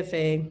at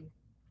KFA,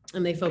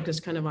 and they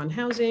focused kind of on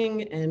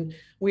housing, and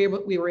we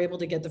were able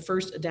to get the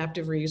first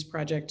adaptive reuse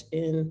project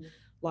in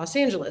Los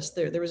Angeles.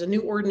 There was a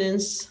new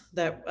ordinance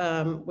that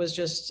was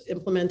just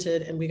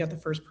implemented, and we got the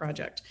first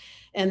project.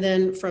 And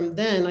then from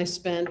then I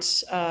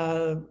spent,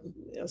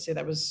 let's say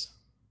that was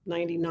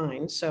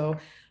 99. So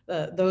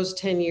those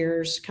 10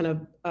 years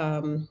kind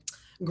of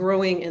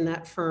growing in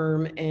that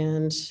firm,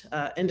 and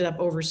ended up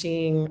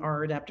overseeing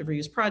our adaptive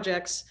reuse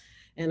projects.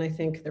 And I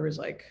think there was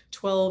like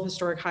 12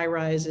 historic high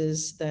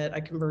rises that I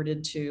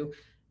converted to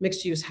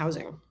mixed use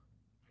housing.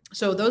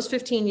 So those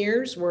 15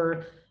 years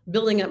were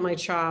building up my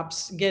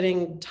chops,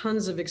 getting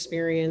tons of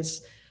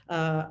experience.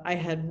 I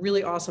had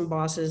really awesome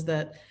bosses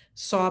that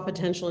saw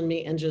potential in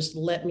me and just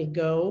let me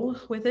go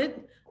with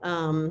it.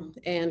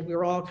 And we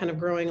were all kind of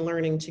growing and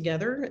learning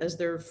together as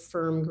their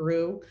firm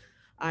grew.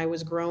 I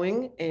was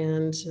growing,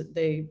 and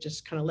they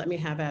just kind of let me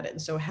have at it.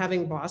 And so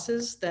having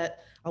bosses that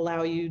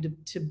allow you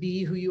to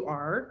be who you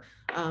are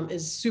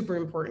is super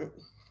important.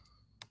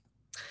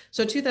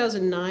 So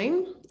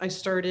 2009, I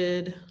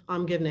started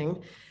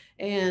Omgivning.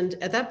 And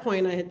at that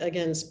point, I had,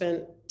 again,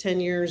 spent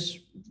 10 years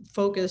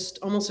focused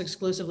almost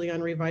exclusively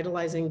on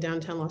revitalizing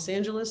downtown Los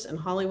Angeles and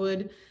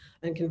Hollywood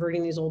and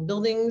converting these old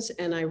buildings.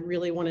 And I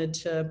really wanted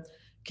to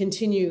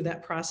continue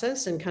that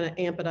process and kind of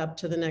amp it up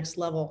to the next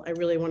level. I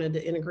really wanted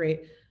to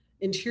integrate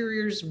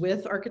interiors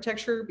with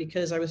architecture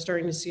because I was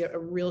starting to see a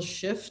real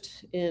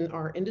shift in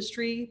our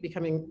industry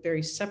becoming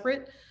very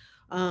separate.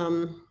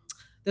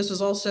 This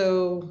was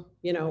also,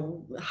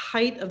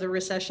 height of the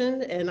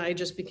recession, and I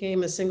just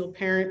became a single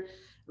parent,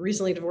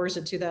 recently divorced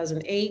in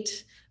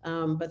 2008.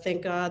 But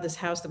thank God this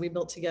house that we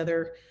built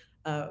together,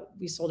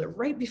 we sold it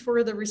right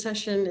before the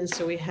recession. And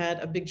so we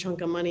had a big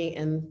chunk of money,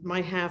 and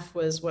my half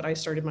was what I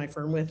started my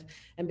firm with,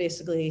 and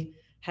basically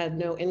had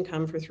no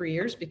income for 3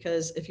 years,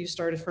 because if you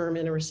start a firm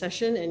in a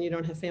recession and you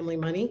don't have family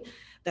money,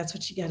 that's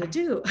what you got to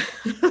do.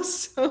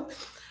 So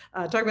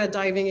talk about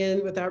diving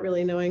in without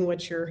really knowing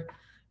what you're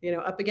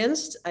up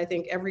against. I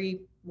think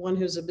everyone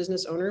who's a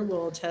business owner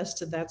will attest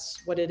to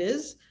that's what it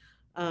is.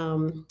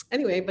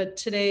 Anyway, but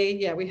today,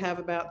 yeah, we have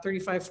about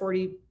 35,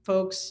 40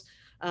 folks.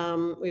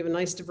 We have a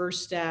nice diverse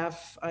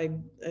staff.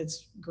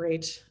 It's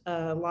great.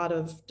 A lot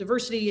of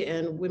diversity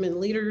and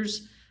women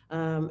leaders.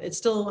 It's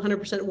still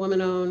 100%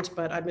 woman owned,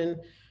 but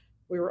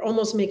we were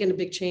almost making a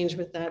big change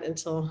with that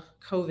until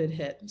COVID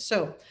hit.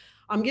 So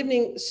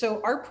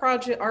our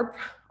project,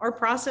 our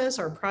process,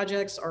 our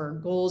projects, our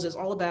goals is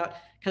all about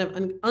kind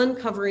of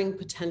uncovering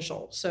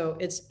potential. So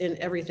it's in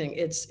everything.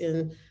 It's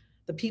in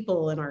the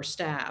people in our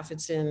staff.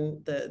 It's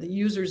in the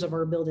users of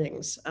our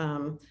buildings,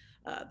 the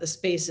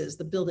spaces,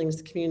 the buildings,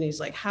 the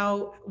communities. Like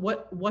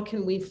what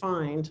can we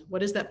find?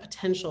 What is that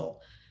potential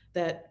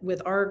that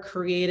with our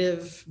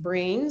creative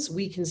brains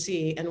we can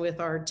see, and with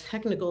our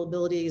technical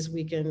abilities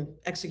we can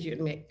execute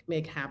and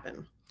make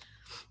happen.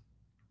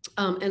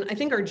 And I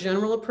think our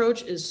general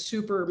approach is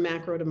super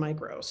macro to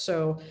micro.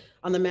 So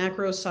on the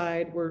macro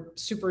side, we're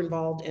super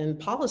involved in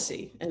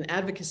policy and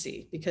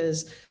advocacy,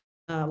 because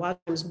a lot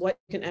of times what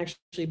you can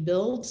actually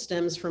build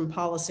stems from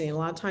policy. And a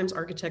lot of times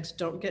architects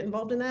don't get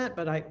involved in that,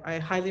 but I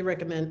highly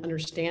recommend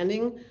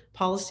understanding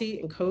policy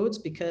and codes,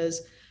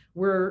 because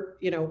we're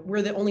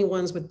the only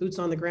ones with boots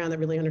on the ground that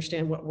really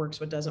understand what works,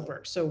 what doesn't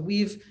work. So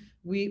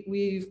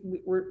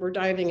we're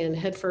diving in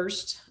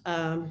headfirst,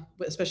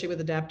 especially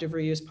with adaptive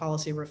reuse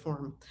policy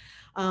reform.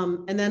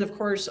 And then of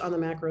course, on the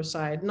macro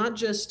side, not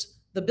just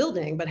the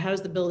building, but how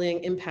does the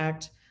building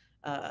impact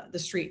the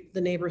street,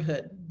 the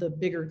neighborhood, the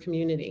bigger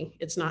community?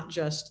 It's not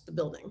just the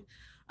building.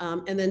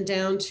 And then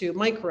down to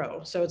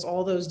micro. So it's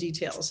all those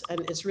details,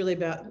 and it's really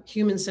about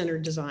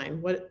human-centered design.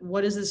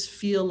 What does this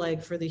feel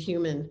like for the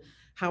human?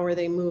 How are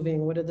they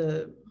moving? What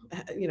are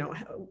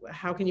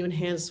how can you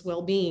enhance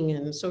well-being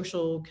and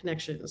social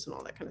connections and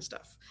all that kind of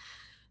stuff?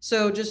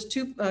 So just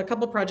a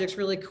couple projects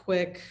really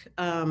quick.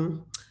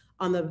 On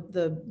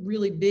the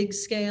really big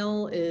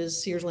scale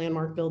is Sears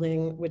Landmark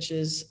Building, which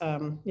is,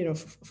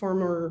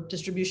 former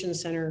distribution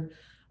center,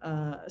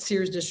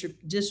 Sears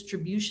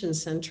Distribution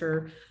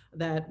Center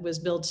that was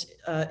built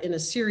in a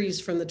series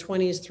from the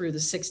 20s through the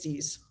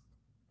 60s.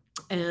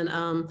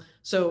 And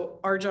so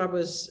our job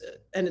was,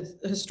 and it's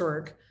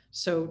historic,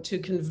 so to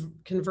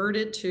convert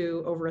it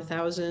to over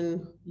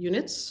 1,000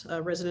 units,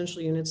 residential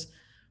units,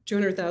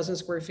 200,000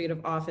 square feet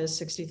of office,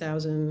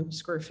 60,000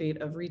 square feet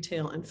of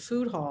retail and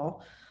food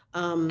hall.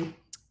 And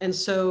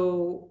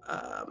so,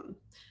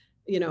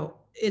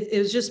 it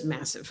was just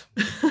massive.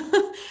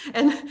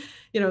 And,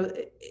 you know,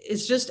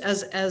 it's just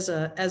as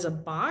a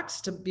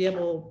box to be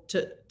able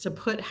to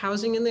put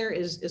housing in there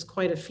is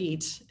quite a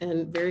feat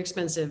and very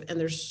expensive. And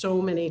there's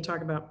so many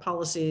talk about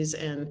policies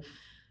and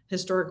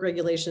historic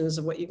regulations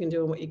of what you can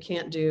do and what you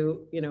can't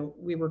do. You know,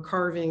 we were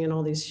carving in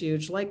all these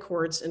huge light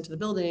courts into the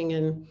building,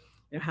 and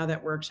you know how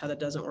that works, how that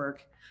doesn't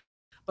work.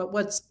 But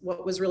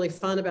what was really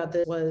fun about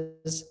this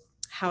was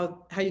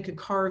how you could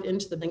carve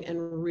into the thing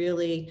and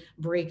really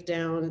break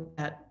down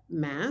that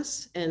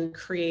mass and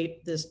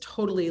create this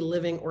totally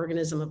living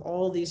organism of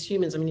all these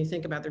humans. I mean, you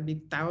think about there'd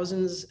be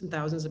thousands and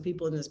thousands of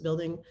people in this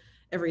building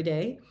every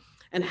day,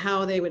 and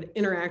how they would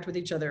interact with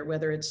each other,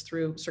 whether it's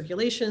through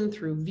circulation,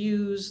 through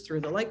views,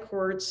 through the light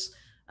courts,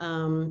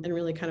 and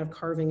really kind of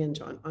carving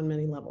into on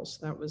many levels.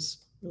 That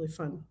was really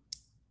fun.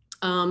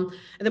 And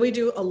then we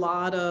do a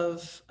lot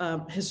of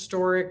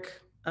historic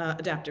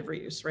adaptive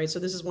reuse, right? So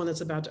this is one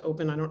that's about to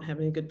open. I don't have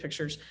any good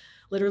pictures.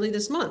 Literally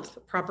this month,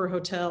 Proper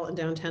Hotel in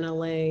downtown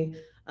LA.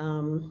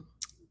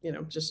 You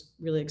know, just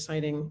really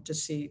exciting to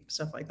see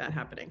stuff like that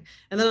happening.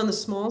 And then on the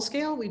small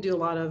scale, we do a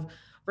lot of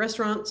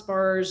restaurants,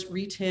 bars,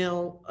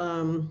 retail,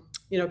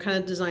 you know, kind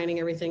of designing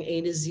everything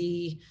A to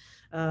Z,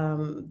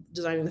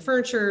 designing the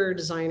furniture,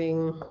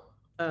 designing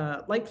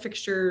light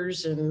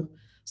fixtures and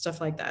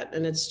stuff like that.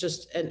 And it's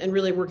just, and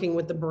really working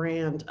with the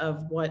brand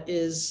of what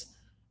is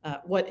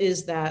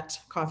that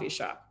coffee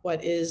shop?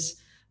 What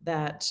is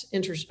that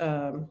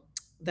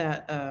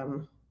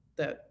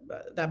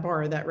that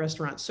bar, that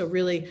restaurant? So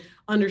really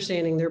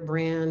understanding their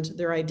brand,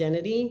 their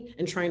identity,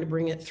 and trying to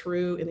bring it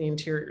through in the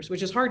interiors,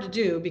 which is hard to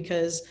do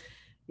because,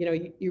 you know,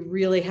 you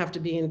really have to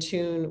be in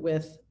tune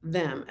with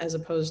them as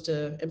opposed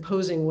to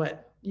imposing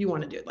what you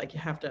want to do. Like you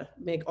have to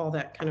make all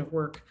that kind of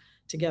work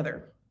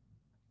together.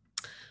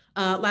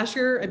 Last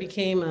year I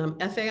became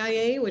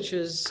FAIA, which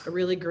is a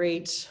really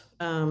great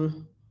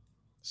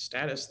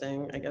status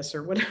thing, I guess,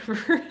 or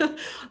whatever.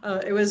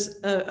 It was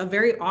a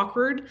very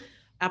awkward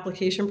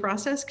application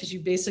process because you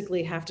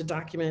basically have to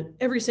document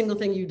every single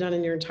thing you've done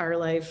in your entire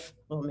life.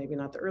 Well, maybe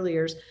not the early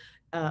years,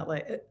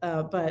 but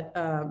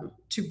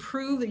to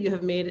prove that you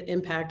have made an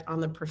impact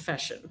on the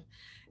profession.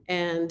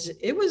 And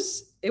it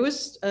was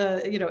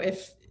you know,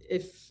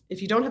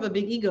 if you don't have a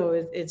big ego,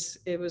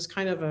 it was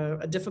kind of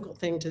a difficult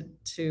thing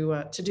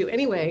to do.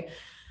 Anyway,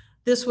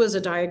 this was a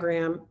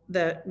diagram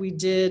that we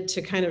did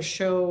to kind of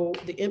show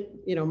the,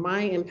 you know, my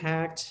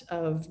impact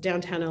of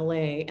downtown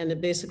LA. And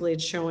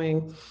it's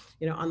showing,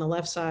 you know, on the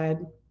left side,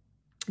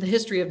 the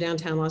history of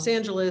downtown Los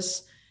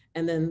Angeles.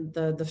 And then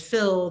the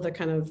fill that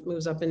kind of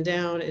moves up and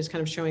down is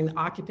kind of showing the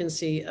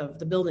occupancy of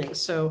the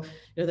buildings. So,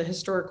 you know, the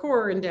historic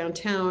core in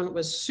downtown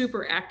was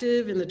super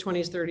active in the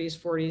 20s, 30s,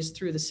 40s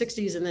through the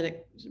 60s. And then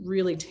it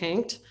really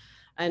tanked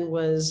and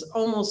was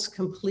almost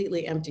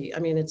completely empty. I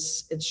mean,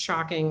 it's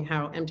shocking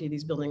how empty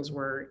these buildings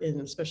were in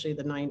especially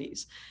the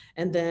 90s.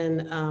 And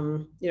then,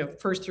 you know,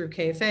 first through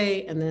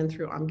KFA and then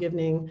through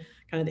Omgivning,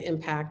 kind of the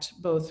impact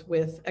both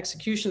with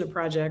execution of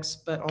projects,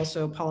 but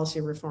also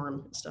policy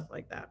reform and stuff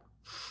like that.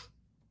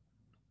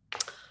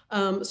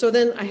 So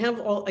then I have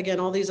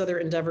all these other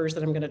endeavors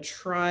that I'm going to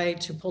try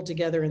to pull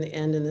together in the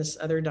end in this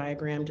other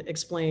diagram to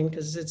explain,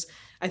 because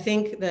I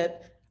think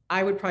that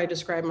I would probably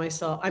describe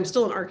myself, I'm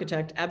still an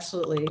architect,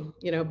 absolutely,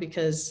 you know,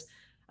 because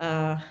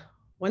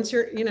once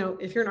you're, you know,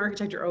 if you're an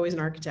architect, you're always an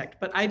architect,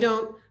 but I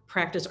don't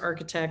practice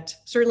architect,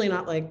 certainly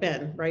not like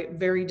Ben, right?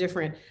 Very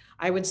different.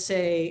 I would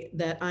say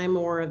that I'm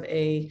more of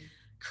a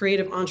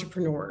creative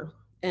entrepreneur,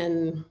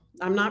 and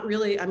I'm not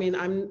really, I mean,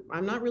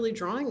 I'm not really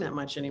drawing that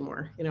much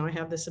anymore. You know, I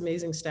have this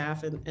amazing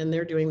staff and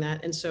they're doing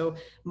that. And so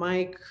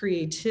my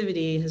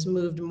creativity has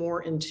moved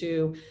more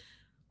into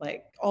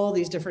like all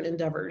these different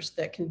endeavors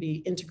that can be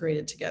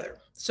integrated together.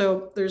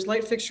 So there's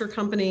light fixture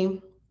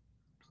company.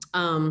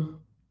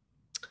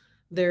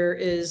 There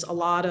is a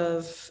lot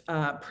of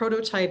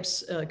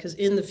prototypes because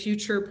in the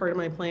future, part of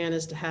my plan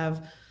is to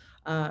have,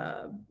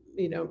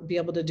 you know, be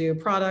able to do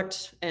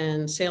product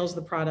and sales of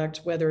the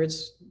product, whether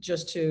it's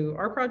just to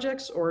our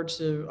projects or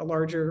to a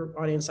larger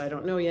audience, I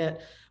don't know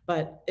yet.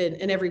 But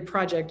in every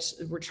project,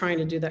 we're trying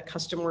to do that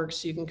custom work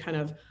so you can kind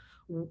of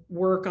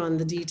work on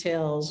the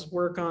details,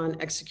 work on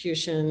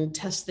execution,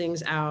 test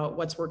things out,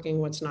 what's working,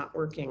 what's not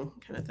working,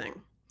 kind of thing.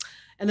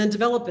 And then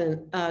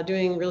development,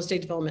 doing real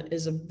estate development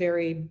is a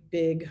very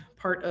big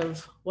part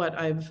of what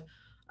I've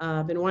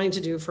been wanting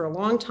to do for a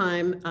long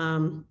time.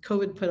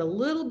 COVID put a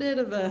little bit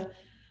of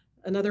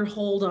another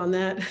hold on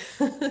that.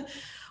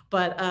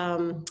 But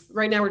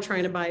right now we're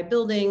trying to buy a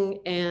building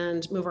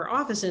and move our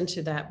office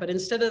into that. But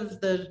instead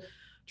of the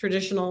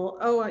traditional,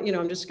 oh, you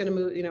know, I'm just going to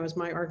move, you know, as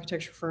my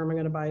architecture firm, I'm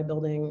going to buy a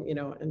building, you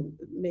know, and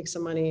make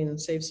some money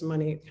and save some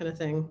money kind of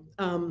thing.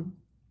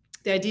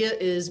 The idea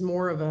is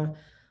more of a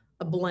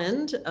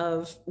blend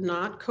of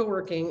not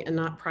co-working and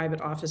not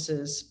private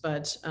offices,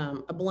 but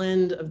a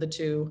blend of the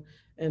two.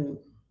 And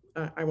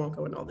I won't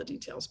go into all the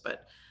details,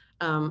 but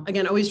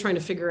again, always trying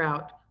to figure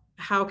out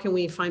how can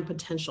we find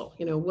potential,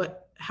 you know,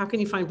 how can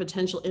you find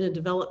potential in a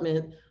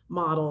development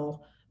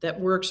model that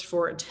works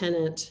for a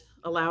tenant,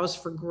 allows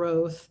for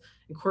growth,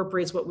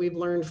 incorporates what we've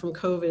learned from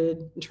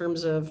COVID in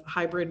terms of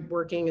hybrid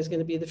working is going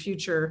to be the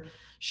future,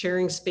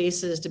 sharing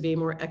spaces to be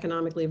more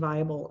economically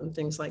viable and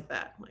things like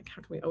that. Like,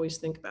 how can we always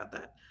think about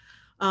that?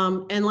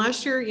 And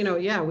last year,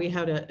 yeah, we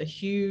had a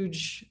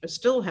huge,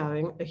 still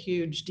having a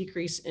huge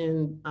decrease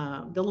in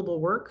billable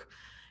work.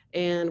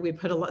 And we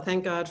put a lot,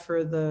 thank God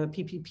for the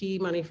PPP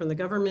money from the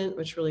government,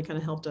 which really kind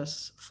of helped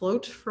us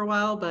float for a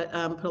while, but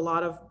put a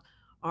lot of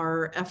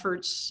our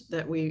efforts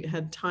that we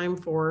had time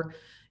for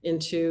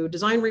into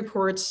design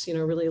reports,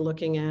 really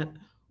looking at,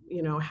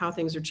 how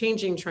things are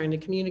changing, trying to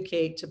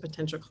communicate to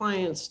potential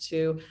clients,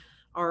 to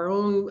our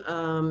own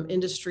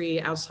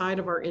industry, outside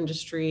of our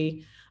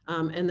industry.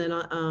 And then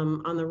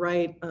on the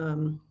right,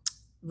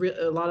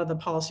 a lot of the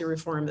policy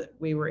reform that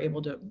we were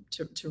able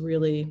to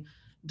really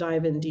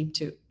dive in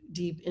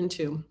deep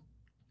into.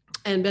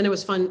 And Ben, it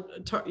was fun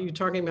you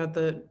talking about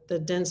the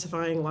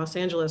densifying Los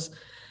Angeles.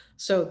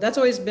 So that's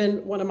always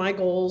been one of my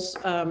goals,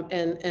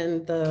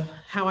 and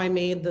how I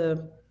made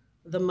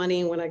the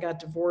money when I got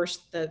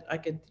divorced that I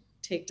could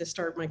take to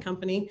start my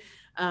company.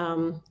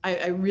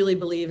 I really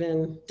believe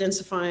in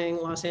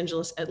densifying Los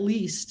Angeles at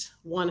least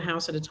one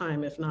house at a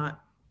time, if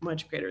not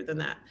much greater than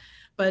that.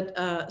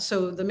 But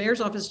so the mayor's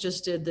office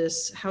just did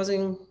this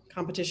housing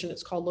competition.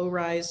 It's called Low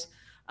Rise.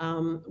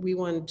 We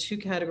won 2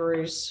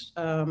 categories,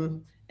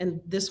 and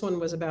this one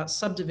was about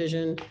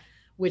subdivision,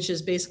 which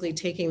is basically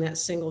taking that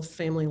single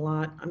family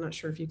lot. I'm not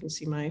sure if you can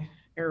see my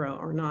arrow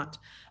or not,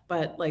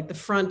 but like the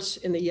front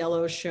in the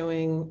yellow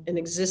showing an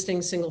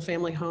existing single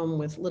family home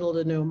with little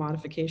to no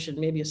modification,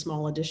 maybe a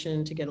small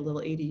addition to get a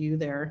little ADU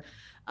there.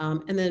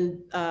 And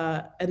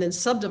then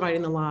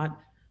subdividing the lot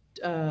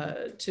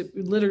to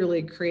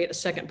literally create a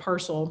second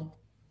parcel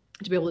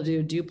to be able to do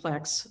a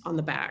duplex on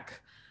the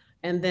back.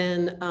 And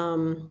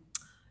then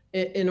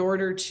in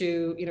order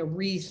to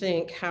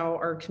rethink how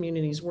our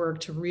communities work,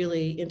 to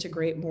really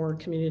integrate more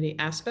community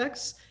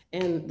aspects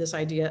and this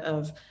idea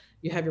of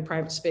you have your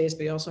private space,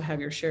 but you also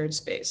have your shared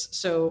space.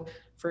 So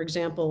for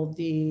example,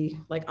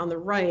 like on the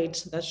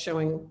right, that's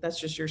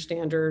just your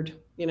standard,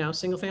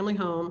 single family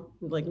home,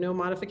 like no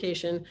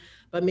modification,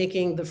 but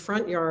making the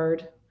front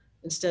yard,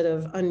 instead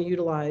of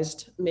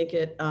unutilized, make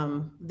it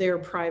their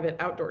private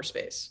outdoor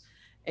space.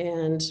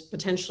 And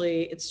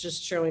potentially it's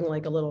just showing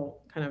like a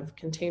little kind of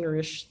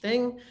containerish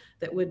thing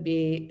that would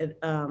be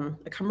a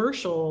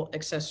commercial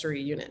accessory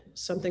unit,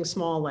 something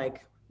small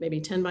like maybe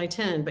 10 by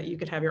 10, but you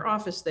could have your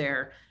office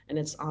there and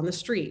it's on the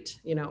street,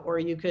 or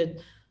you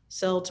could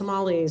sell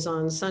tamales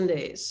on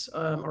Sundays,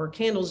 or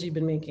candles you've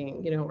been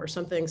making, or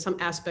something, some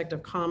aspect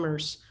of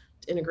commerce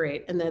to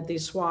integrate. And that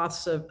these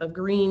swaths of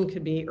green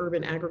could be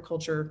urban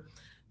agriculture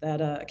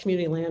that a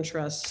community land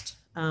trust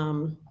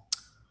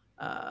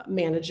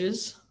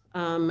manages.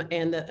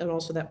 And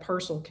also that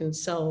parcel can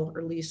sell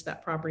or lease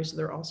that property, so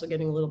they're also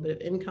getting a little bit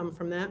of income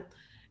from that.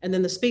 And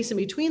then the space in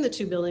between the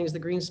 2 buildings, the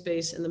green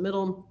space in the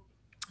middle,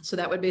 so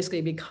that would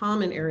basically be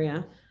common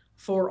area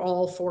for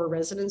all 4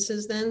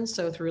 residences then,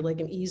 so through like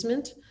an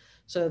easement,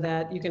 so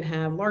that you can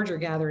have larger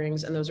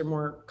gatherings, and those are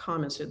more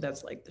common, so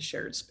that's like the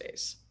shared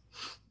space.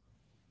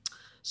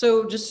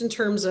 So just in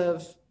terms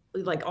of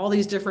like all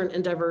these different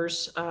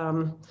endeavors,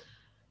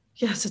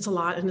 yes, it's a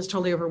lot and it's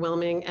totally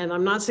overwhelming, and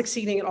I'm not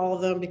succeeding at all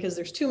of them because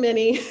there's too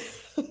many.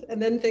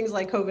 And then things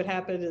like COVID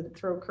happen and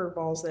throw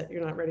curveballs that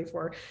you're not ready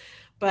for.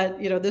 But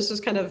this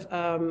was kind of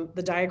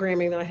the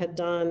diagramming that I had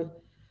done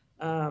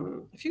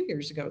a few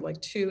years ago,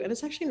 like 2, and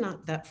it's actually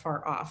not that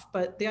far off.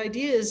 But the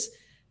idea is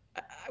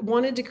I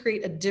wanted to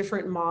create a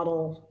different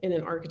model in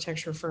an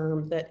architecture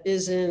firm that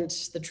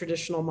isn't the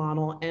traditional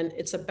model. And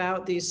it's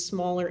about these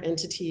smaller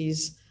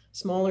entities,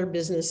 smaller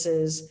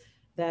businesses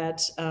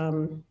that,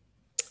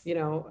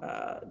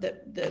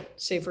 that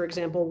say, for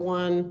example,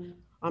 one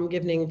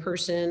giving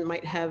person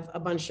might have a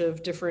bunch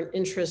of different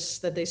interests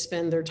that they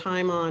spend their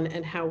time on,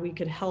 and how we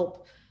could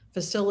help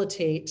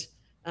facilitate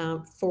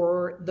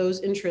for those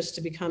interests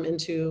to become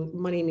into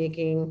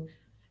money-making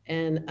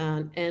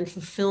and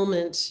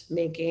fulfillment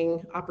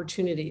making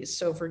opportunities.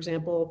 So for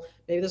example,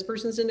 maybe this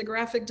person's into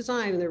graphic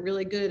design and they're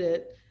really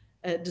good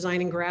at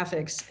designing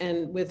graphics.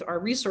 And with our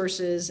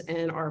resources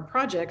and our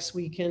projects,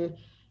 we can,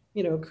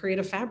 create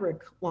a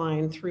fabric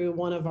line through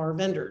one of our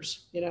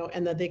vendors,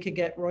 and that they could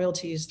get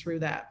royalties through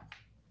that.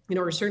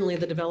 Or certainly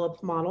the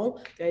developed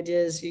model. The idea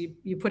is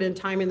you put in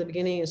time in the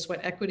beginning as sweat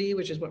equity,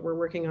 which is what we're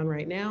working on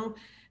right now.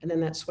 And then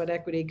that sweat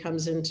equity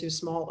comes into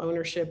small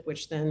ownership,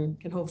 which then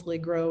can hopefully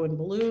grow and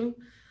balloon.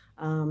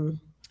 And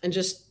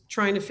just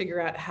trying to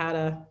figure out how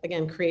to,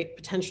 again, create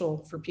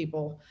potential for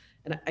people.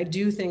 And I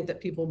do think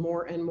that people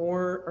more and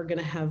more are going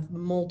to have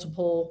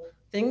multiple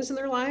things in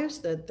their lives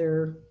that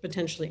they're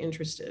potentially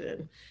interested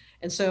in.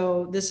 And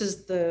so this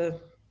is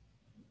the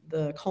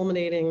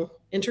culminating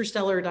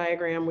interstellar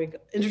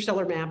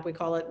map, we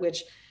call it,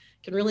 which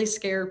can really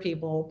scare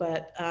people.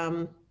 But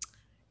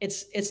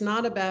it's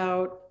not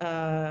about,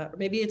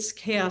 maybe it's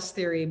chaos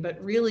theory,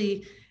 but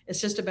really it's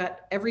just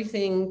about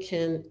everything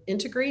can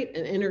integrate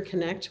and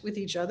interconnect with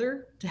each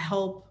other to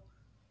help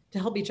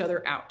each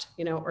other out,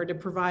 or to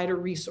provide a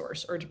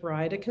resource, or to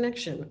provide a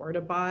connection, or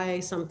to buy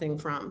something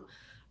from.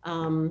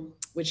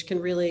 which can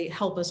really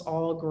help us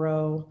all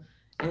grow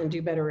and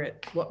do better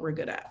at what we're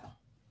good at.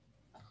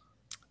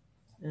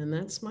 And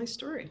that's my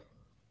story.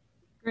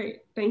 Great.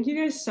 Thank you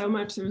guys so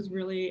much. It was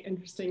really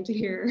interesting to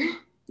hear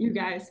you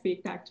guys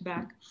speak back to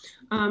back.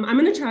 I'm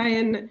going to try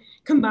and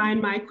combine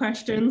my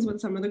questions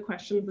with some of the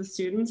questions the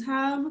students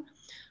have.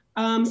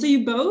 So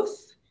you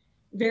both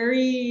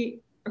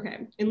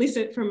okay, at least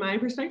from my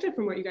perspective,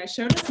 from what you guys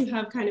showed us, you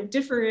have kind of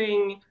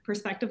differing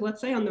perspective,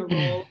 let's say, on the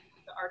role of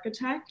the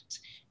architect.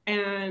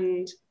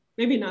 And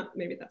maybe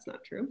that's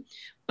not true.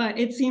 But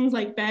it seems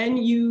like, Ben,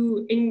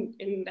 you, in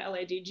the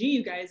LADG,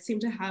 you guys seem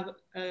to have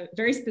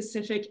very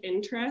specific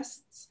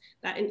interests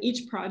that in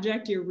each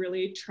project you're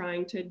really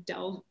trying to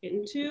delve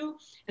into.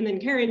 And then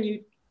Karin,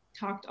 you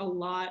talked a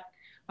lot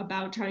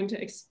about trying to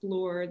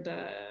explore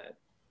the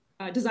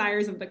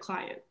desires of the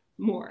client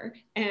more.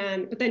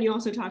 But then you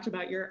also talked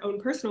about your own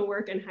personal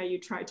work and how you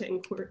try to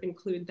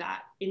include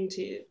that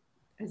into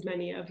as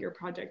many of your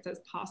projects as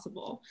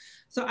possible.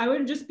 So I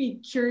would just be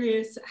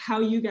curious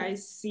how you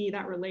guys see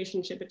that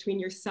relationship between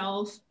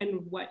yourself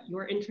and what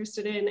you're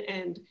interested in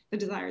and the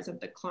desires of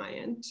the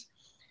client.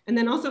 And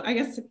then also, I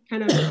guess,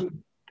 kind of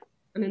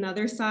on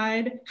another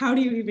side, how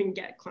do you even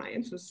get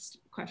clients? This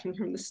question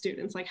from the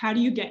students, like, how do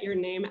you get your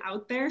name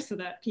out there so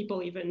that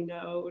people even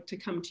know to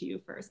come to you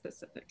for a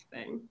specific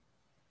thing?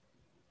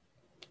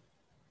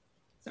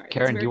 Sorry,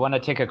 Karin, do you want to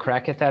take a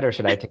crack at that, or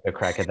should I take a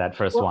crack at that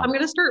first one? I'm going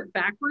to start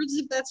backwards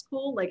if that's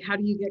cool. Like, how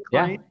do you get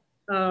clients?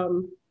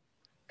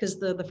 Because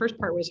the first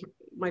part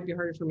might be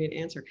harder for me to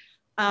answer.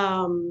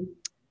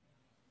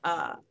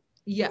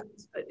 Yeah,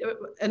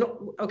 and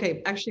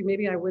okay, actually,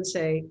 maybe I would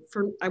say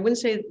I wouldn't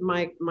say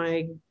my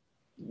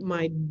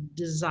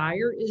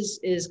desire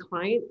is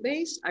client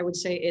based. I would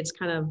say it's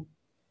kind of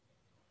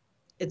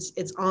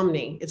it's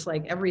omni. It's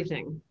like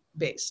everything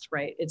based,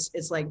 right?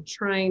 It's like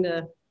trying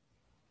to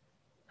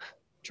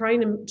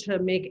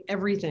make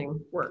everything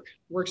work.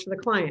 It works for the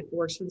client, it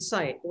works for the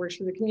site, it works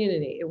for the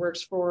community, it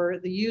works for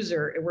the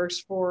user, it works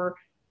for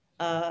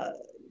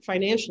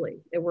financially,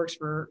 it works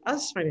for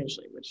us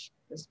financially, which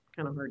is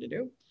kind of hard to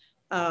do.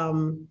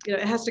 It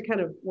has to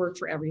kind of work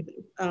for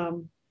everything.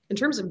 In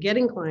terms of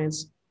getting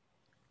clients,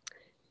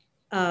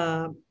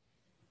 again,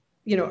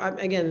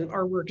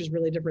 our work is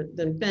really different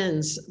than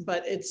Ben's,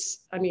 but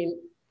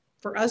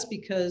for us,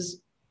 because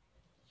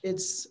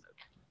it's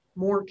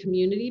more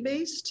community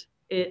based,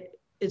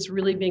 it's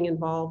really being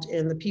involved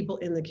in the people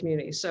in the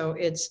community. So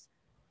it's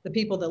the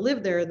people that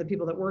live there, the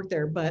people that work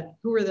there, but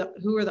who are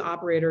the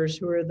operators,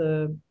 who are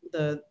the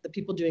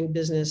people doing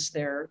business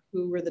there,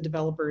 who are the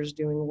developers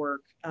doing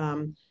work,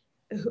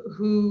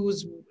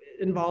 who's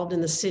involved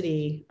in the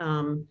city.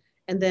 And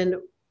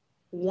then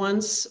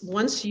once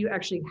you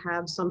actually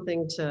have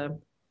something to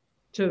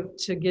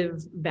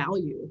give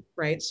value,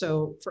 right?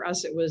 So for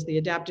us, it was the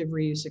adaptive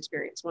reuse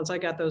experience. Once I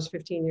got those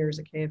 15 years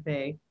at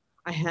KFA,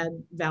 I had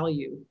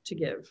value to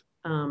give.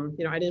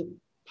 I didn't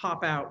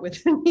pop out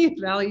with any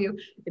value.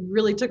 It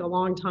really took a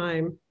long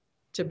time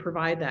to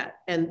provide that.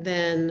 And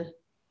then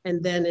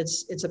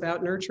it's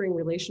about nurturing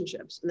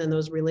relationships. And then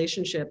those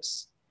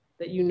relationships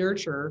that you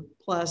nurture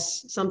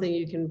plus something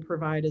you can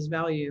provide as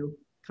value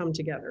come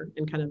together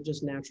and kind of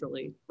just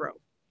naturally grow.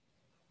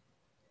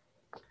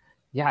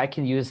 Yeah, I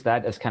can use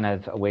that as kind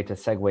of a way to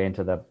segue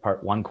into the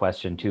part one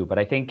question too. But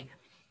I think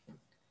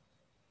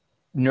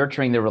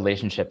nurturing the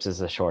relationships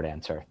is a short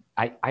answer.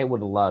 I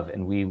would love,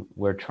 and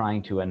we're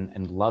trying to,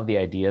 and love the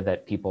idea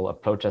that people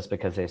approach us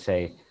because they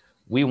say,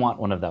 we want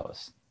one of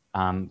those.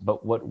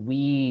 But what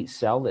we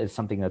sell is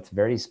something that's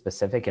very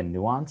specific and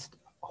nuanced,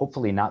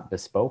 hopefully not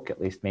bespoke, at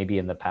least maybe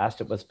in the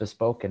past it was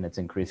bespoke, and it's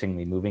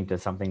increasingly moving to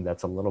something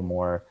that's a little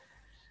more,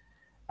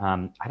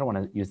 I don't want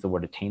to use the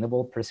word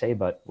attainable per se,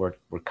 but we're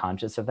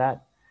conscious of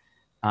that.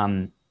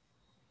 And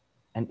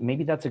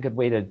maybe that's a good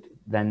way to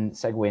then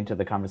segue into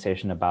the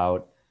conversation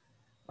about,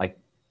 like,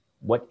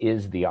 what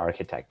is the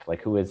architect?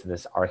 Like, who is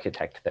this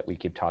architect that we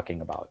keep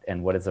talking about,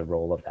 and what is the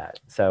role of that?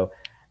 So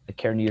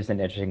Karin used an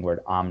interesting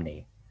word,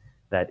 omni,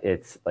 that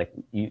it's like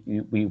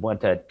we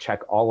want to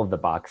check all of the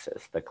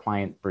boxes, the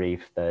client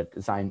brief, the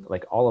design,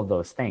 like all of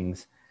those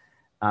things.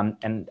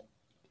 And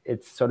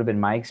it's sort of been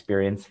my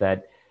experience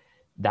that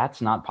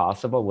that's not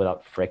possible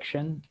without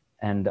friction,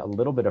 and a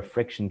little bit of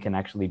friction can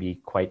actually be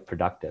quite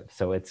productive.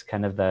 So it's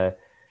kind of the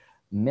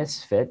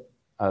misfit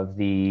of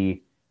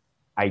the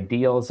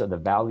ideals or the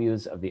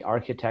values of the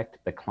architect,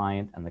 the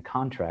client, and the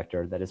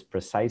contractor that is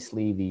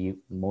precisely the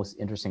most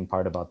interesting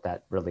part about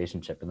that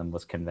relationship in the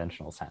most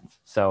conventional sense.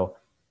 So,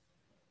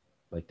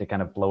 like, to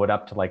kind of blow it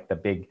up to like the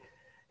big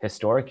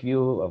historic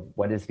view of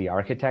what is the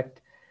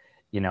architect,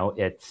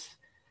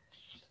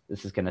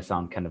 this is going to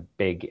sound kind of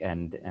big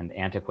and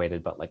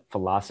antiquated, but like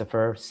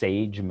philosopher,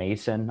 sage,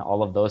 mason,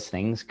 all of those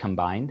things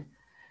combined.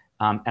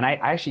 And I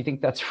actually think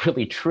that's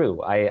really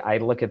true. I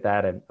look at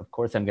that, and of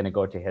course I'm going to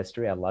go to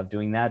history. I love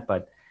doing that,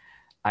 but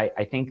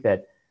I think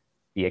that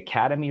the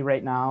academy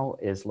right now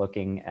is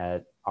looking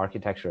at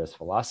architecture as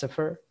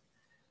philosopher.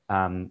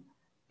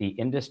 The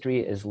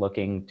industry is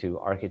looking to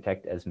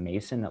architect as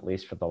mason, at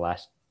least for the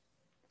last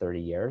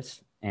 30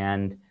 years.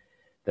 And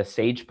The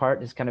sage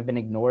part has kind of been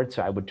ignored.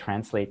 So I would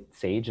translate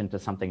sage into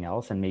something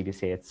else and maybe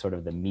say it's sort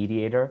of the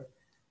mediator,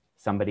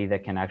 somebody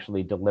that can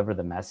actually deliver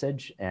the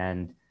message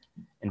and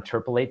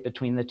interpolate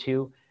between the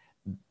two.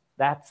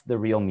 That's the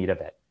real meat of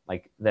it.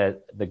 Like the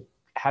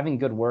having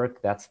good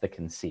work, that's the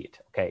conceit.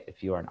 Okay,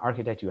 if you are an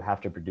architect, you have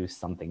to produce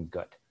something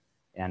good.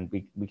 And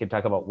we can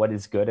talk about what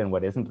is good and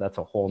what isn't, but that's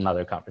a whole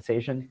nother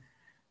conversation,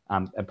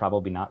 and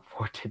probably not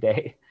for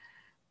today.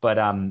 But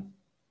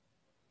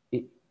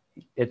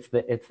it's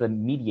the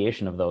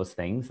mediation of those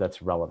things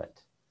that's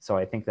relevant. So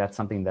I think that's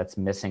something that's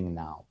missing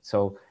now.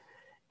 So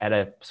at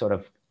a sort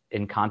of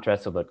in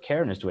contrast to what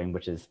Karin is doing,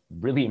 which is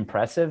really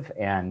impressive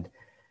and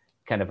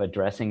kind of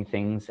addressing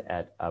things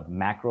at a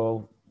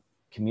macro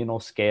communal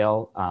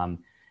scale,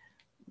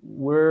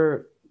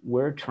 we're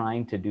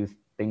trying to do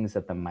things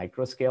at the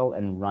micro scale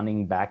and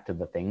running back to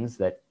the things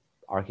that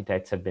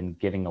architects have been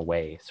giving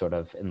away sort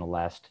of in the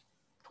last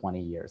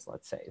 20 years,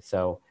 let's say.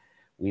 So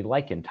we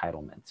like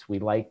entitlements, we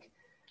like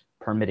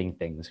permitting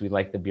things, we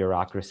like the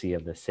bureaucracy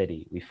of the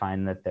city. We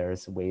find that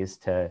there's ways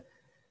to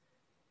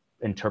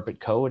interpret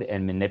code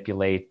and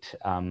manipulate,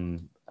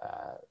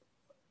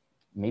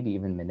 maybe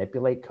even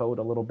manipulate code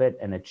a little bit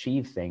and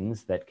achieve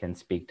things that can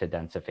speak to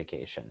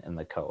densification in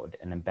the code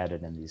and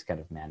embedded in these kind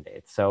of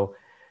mandates. So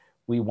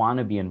we want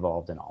to be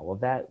involved in all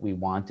of that. We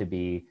want to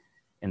be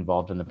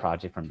involved in the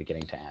project from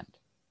beginning to end.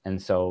 And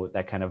so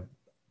that kind of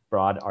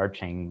broad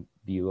arching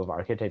view of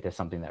architect is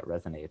something that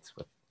resonates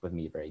with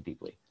me very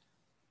deeply.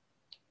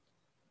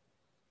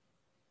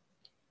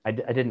 I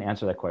didn't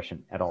answer that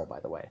question at all,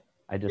 by the way.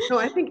 I just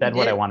said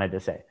what I wanted to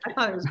say. I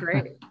thought it was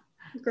great.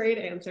 Great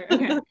answer.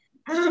 Okay.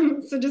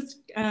 So just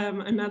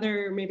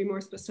another maybe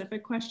more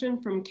specific question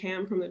from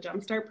Cam from the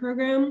Jumpstart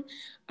program.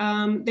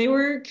 They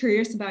were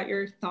curious about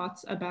your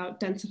thoughts about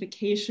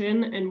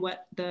densification and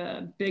what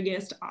the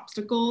biggest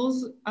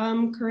obstacles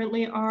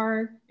currently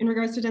are in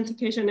regards to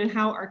densification and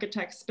how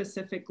architects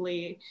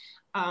specifically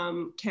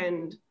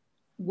can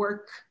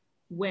work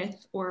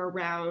with or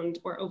around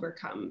or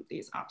overcome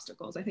these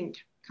obstacles. I think,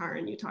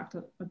 Karin, you talked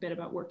a bit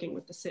about working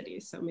with the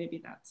city, so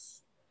maybe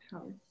that's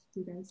how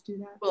you guys do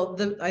that. Well,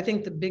 I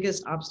think the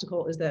biggest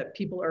obstacle is that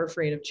people are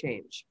afraid of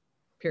change,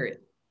 period,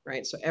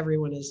 right? So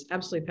everyone is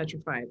absolutely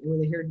petrified. And when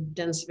they hear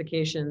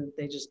densification,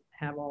 they just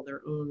have all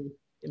their own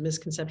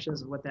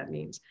misconceptions of what that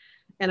means.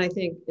 And I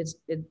think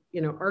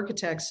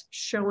architects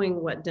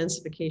showing what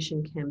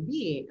densification can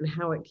be and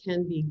how it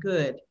can be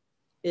good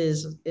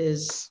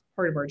is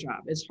part of our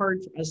job. It's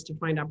hard for us to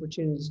find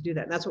opportunities to do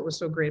that. And that's what was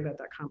so great about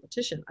that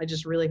competition. I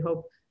just really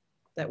hope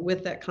that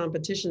with that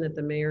competition at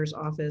the mayor's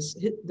office,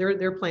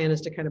 their plan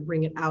is to kind of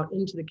bring it out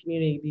into the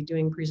community, be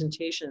doing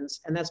presentations.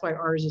 And that's why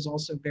ours is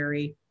also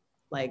very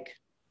like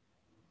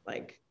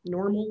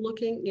normal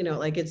looking,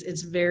 like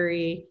it's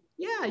very,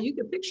 yeah, you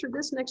could picture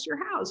this next to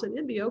your house and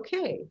it'd be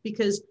okay,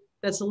 because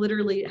that's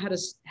literally how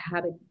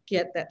to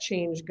get that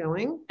change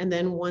going. And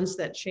then once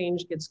that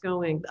change gets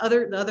going, the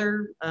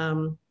other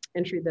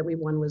entry that we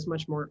won was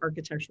much more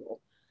architectural.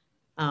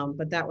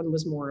 But that one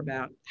was more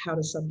about how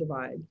to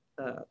subdivide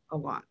a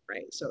lot,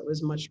 right? So it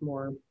was much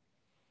more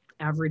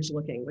average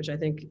looking, which I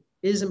think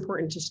is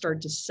important to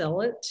start to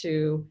sell it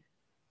to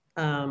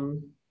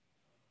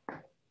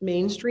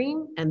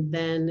mainstream, and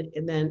then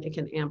it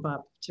can amp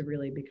up to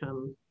really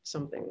become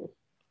something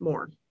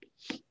more.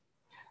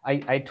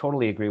 I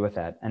totally agree with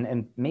that.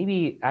 And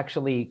maybe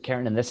actually,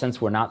 Karin, in this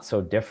sense, we're not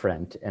so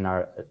different in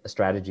our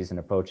strategies and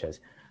approaches.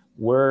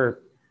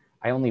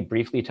 I only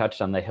briefly touched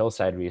on the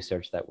hillside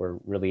research that we're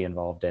really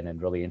involved in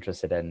and really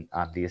interested in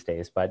these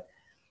days. But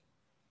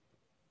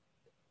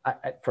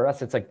for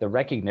us, it's like the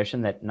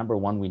recognition that number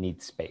one, we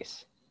need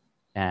space.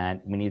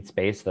 And we need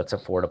space that's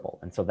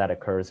affordable. And so that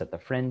occurs at the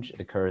fringe. It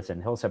occurs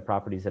in hillside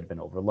properties that have been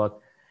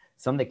overlooked,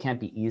 some that can't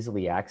be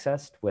easily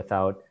accessed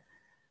without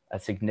a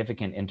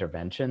significant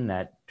intervention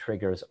that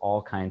triggers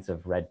all kinds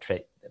of red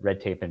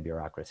tape and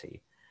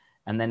bureaucracy.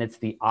 And then it's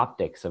the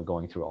optics of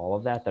going through all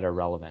of that that are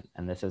relevant.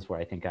 And this is where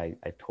I think I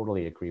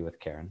totally agree with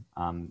Karin.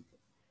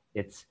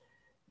 It's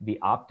the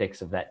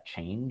optics of that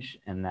change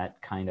and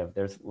that kind of,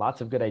 there's lots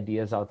of good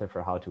ideas out there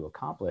for how to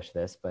accomplish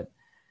this, but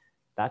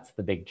that's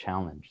the big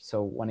challenge.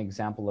 So one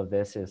example of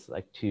this is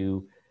like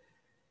to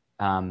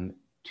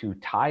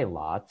tie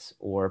lots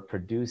or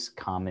produce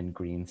common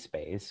green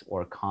space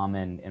or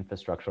common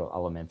infrastructural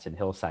elements in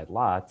hillside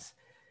lots.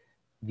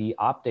 The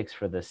optics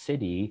for the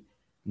city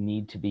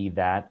need to be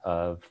that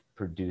of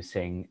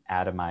producing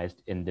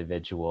atomized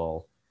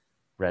individual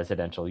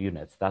residential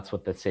units. That's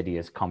what the city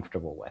is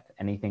comfortable with.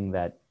 Anything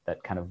that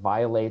kind of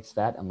violates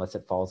that, unless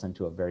it falls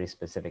into a very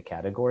specific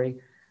category,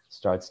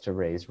 starts to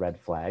raise red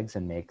flags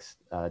and makes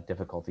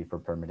difficulty for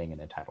permitting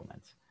and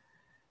entitlements.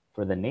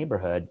 For the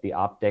neighborhood, the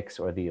optics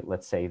or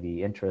let's say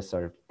the interests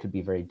could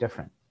be very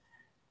different.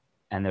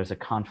 And there's a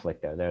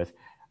conflict there. There's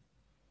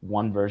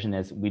one version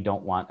is we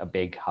don't want a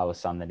big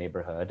house on the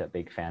neighborhood, a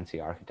big fancy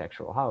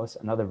architectural house.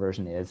 Another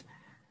version is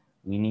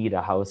we need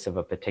a house of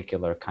a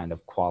particular kind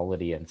of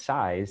quality and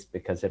size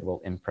because it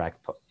will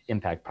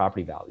impact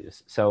property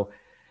values. So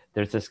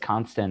there's this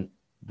constant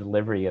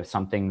delivery of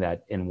something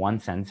that in one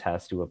sense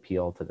has to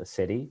appeal to the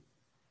city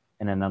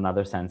and in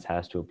another sense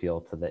has to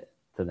appeal to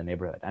the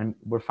neighborhood. And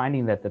we're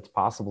finding that it's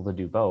possible to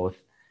do both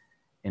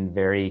in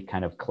very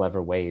kind of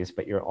clever ways,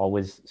 but you're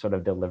always sort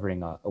of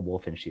delivering a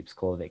wolf in sheep's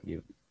clothing.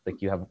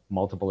 You have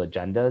multiple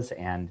agendas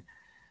and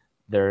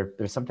they're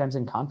sometimes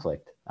in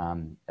conflict,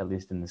 at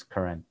least in this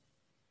current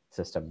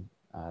system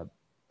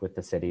with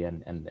the city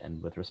and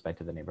with respect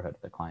to the neighborhood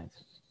of the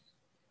clients.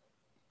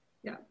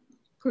 Yeah,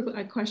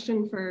 a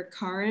question for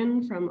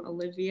Karin from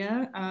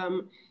Olivia.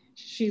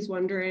 She's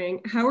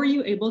wondering, how are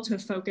you able to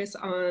focus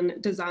on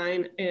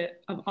design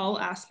of all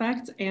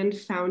aspects and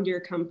found your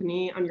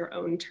company on your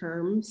own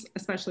terms,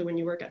 especially when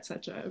you work at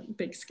such a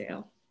big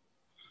scale?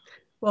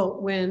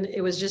 Well, when it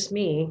was just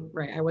me,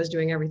 right, I was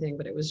doing everything,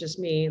 but it was just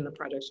me and the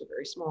projects were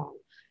very small.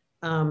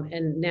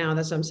 And now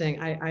that's what I'm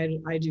saying.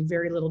 I do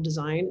very little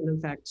design. And in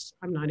fact,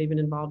 I'm not even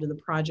involved in the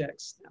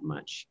projects that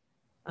much.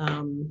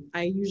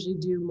 I usually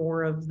do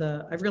more of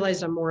I've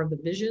realized I'm more of the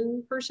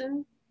vision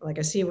person. Like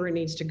I see where it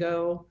needs to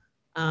go.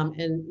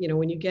 And, you know,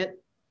 when you get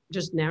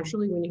just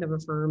naturally, when you have a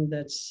firm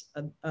that's,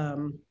 you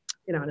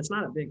know, and it's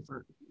not a big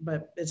firm,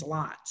 but it's a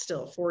lot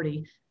still,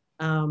 40.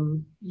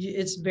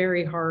 It's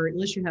very hard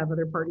unless you have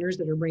other partners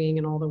that are bringing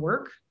in all the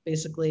work.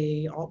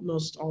 Basically,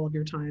 almost all of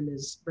your time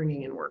is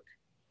bringing in work.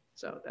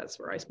 So that's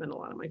where I spend a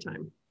lot of my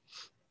time.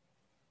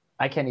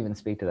 I can't even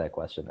speak to that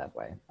question that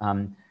way,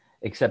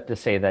 except to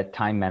say that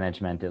time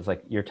management is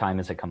like your time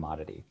is a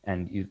commodity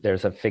and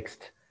there's a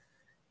fixed,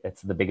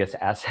 it's the biggest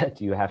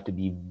asset. You have to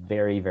be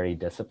very, very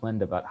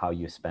disciplined about how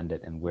you spend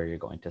it and where you're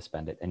going to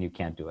spend it. And you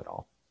can't do it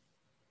all.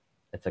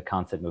 It's a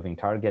constant moving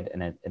target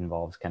and it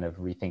involves kind of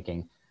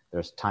rethinking.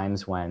 There's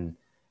times when,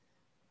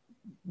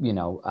 you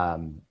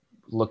know,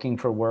 looking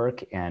for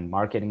work and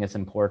marketing is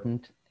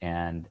important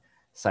and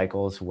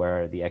cycles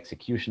where the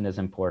execution is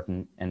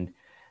important. And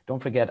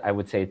don't forget, I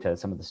would say to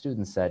some of the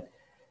students that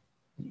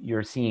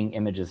you're seeing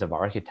images of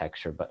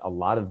architecture, but a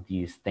lot of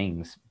these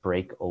things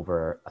break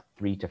over a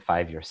 3 to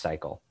 5 year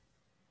cycle.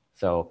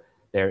 So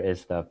there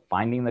is the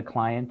finding the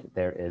client,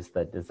 there is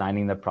the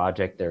designing the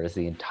project, there is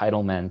the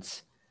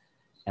entitlements,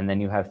 and then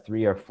you have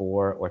 3 or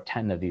 4 or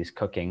 10 of these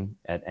cooking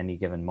at any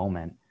given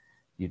moment.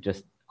 You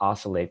just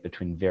oscillate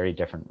between very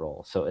different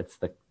roles. So it's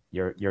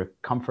your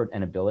comfort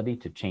and ability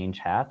to change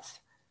hats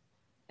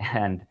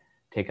and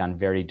take on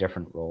very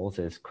different roles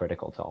is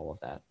critical to all of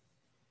that.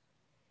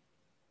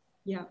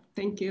 Yeah,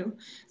 thank you.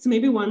 So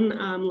maybe one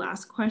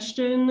last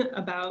question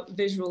about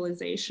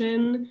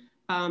visualization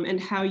and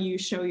how you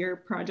show your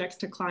projects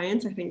to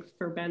clients. I think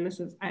for Ben, this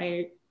is,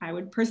 I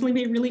would personally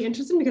be really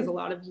interested because a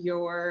lot of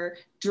your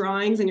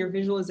drawings and your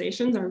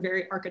visualizations are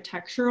very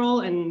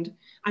architectural. And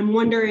I'm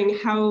wondering,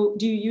 how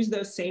do you use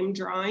those same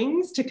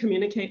drawings to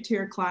communicate to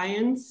your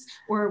clients,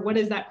 or what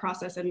is that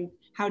process and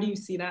how do you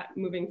see that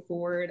moving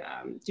forward?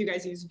 Do you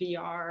guys use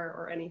VR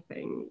or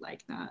anything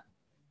like that?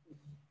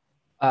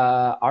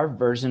 Our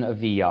version of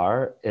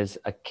VR is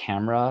a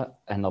camera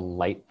and a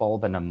light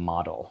bulb and a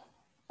model.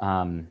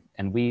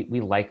 And we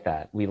like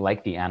that. We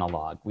like the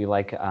analog. We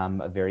like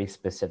a very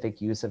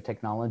specific use of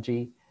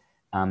technology.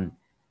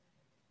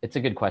 It's a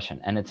good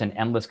question. And it's an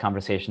endless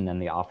conversation in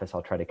the office.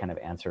 I'll try to kind of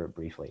answer it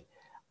briefly.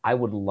 I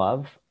would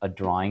love a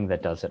drawing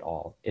that does it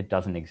all. It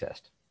doesn't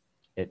exist.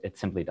 It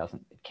simply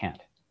doesn't. It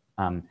can't.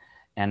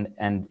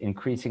 And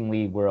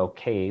increasingly, we're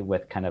okay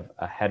with kind of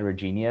a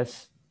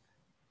heterogeneous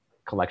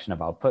collection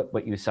of output.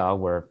 What you saw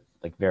were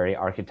like very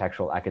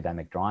architectural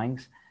academic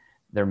drawings.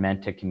 They're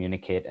meant to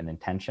communicate an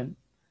intention.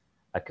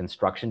 A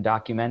construction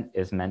document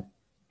is meant,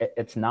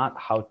 it's not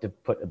how to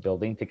put a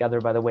building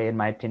together, by the way, in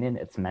my opinion.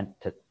 It's meant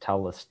to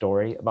tell a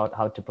story about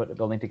how to put a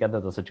building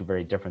together. Those are two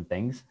very different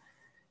things.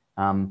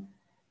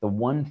 The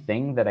one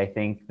thing that I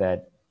think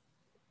that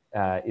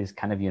is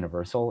kind of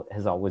universal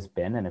has always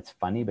been, and it's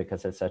funny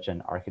because it's such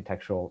an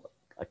architectural,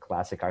 a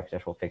classic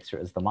architectural fixture,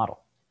 is the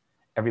model.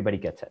 Everybody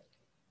gets it.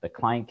 The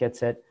client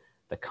gets it,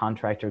 the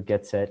contractor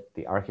gets it,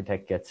 the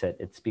architect gets it.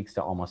 It speaks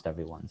to almost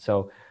everyone.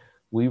 So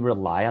we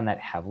rely on that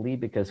heavily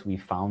because we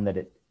found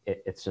that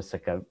it's just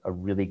like a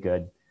really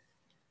good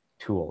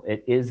tool.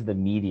 It is the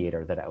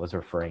mediator that I was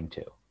referring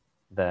to.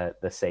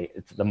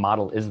 The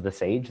model is the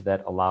sage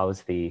that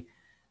allows the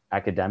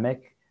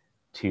academic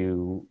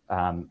to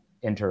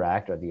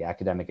interact, or the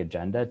academic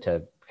agenda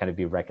to kind of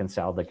be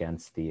reconciled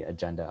against the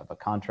agenda of a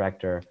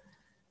contractor,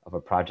 of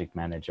a project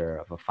manager,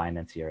 of a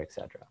financier,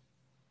 etc.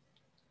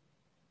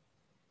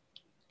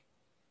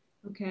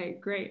 Okay,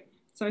 great.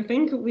 So I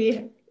think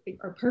we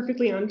are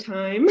perfectly on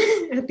time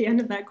at the end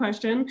of that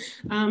question.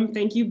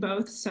 Thank you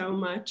both so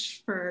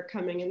much for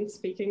coming and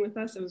speaking with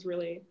us. It was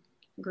really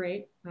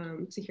great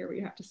to hear what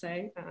you have to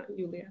say.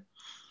 Julia.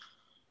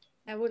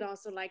 I would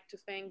also like to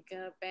thank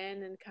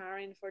Ben and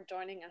Karin for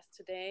joining us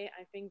today.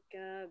 I think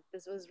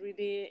this was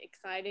really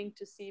exciting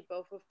to see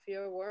both of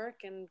your work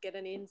and get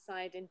an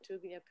insight into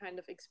the kind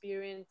of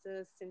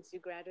experiences since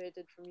you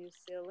graduated from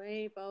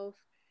UCLA both,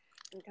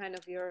 and kind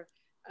of your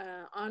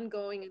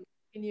ongoing and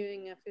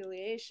continuing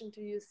affiliation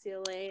to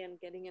UCLA, and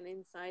getting an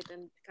insight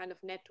and kind of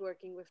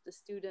networking with the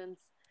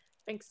students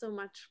thanks so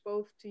much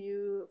both to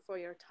you for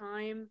your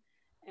time,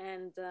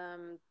 and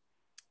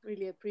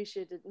really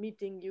appreciated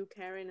meeting you,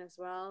 Karin, as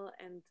well.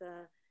 And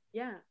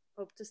yeah,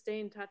 hope to stay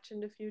in touch in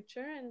the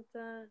future and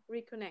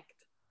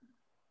reconnect.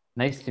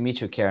 Nice to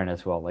meet you, Karin,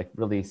 as well. Like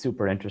really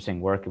super interesting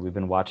work. We've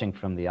been watching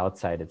from the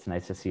outside. It's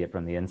nice to see it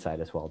from the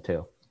inside as well,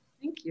 too.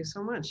 Thank you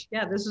so much.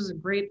 Yeah, this is a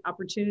great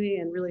opportunity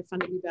and really fun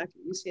to be back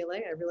at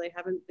UCLA. I really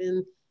haven't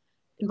been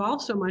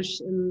involved so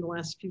much in the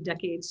last few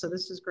decades, so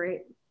this is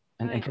great.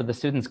 And for the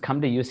students, come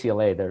to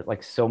UCLA. There are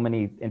like so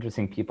many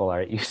interesting people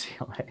are at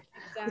UCLA.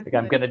 Exactly.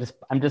 Like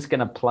I'm just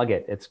gonna plug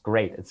it. It's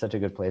great. It's such a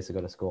good place to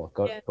go to school.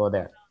 Go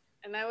there.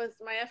 And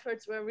my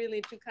efforts were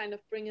really to kind of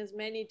bring as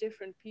many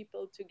different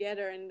people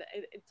together, and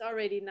it's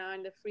already now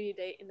in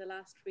the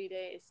last 3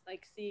 days,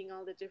 like seeing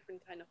all the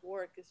different kind of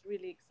work is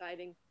really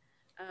exciting.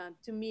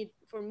 To meet,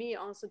 for me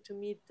also to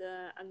meet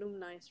the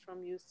alumni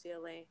from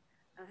UCLA,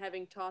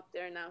 having taught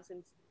there now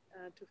since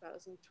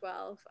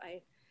 2012.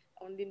 I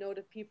only know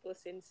the people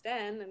since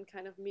then, and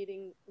kind of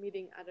meeting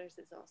others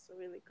is also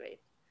really great.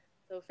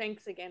 So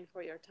thanks again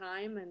for your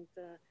time,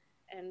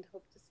 and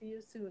hope to see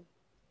you soon.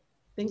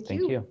 Thank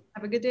you.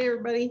 Have a good day,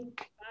 everybody.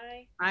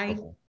 Bye.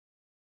 Bye.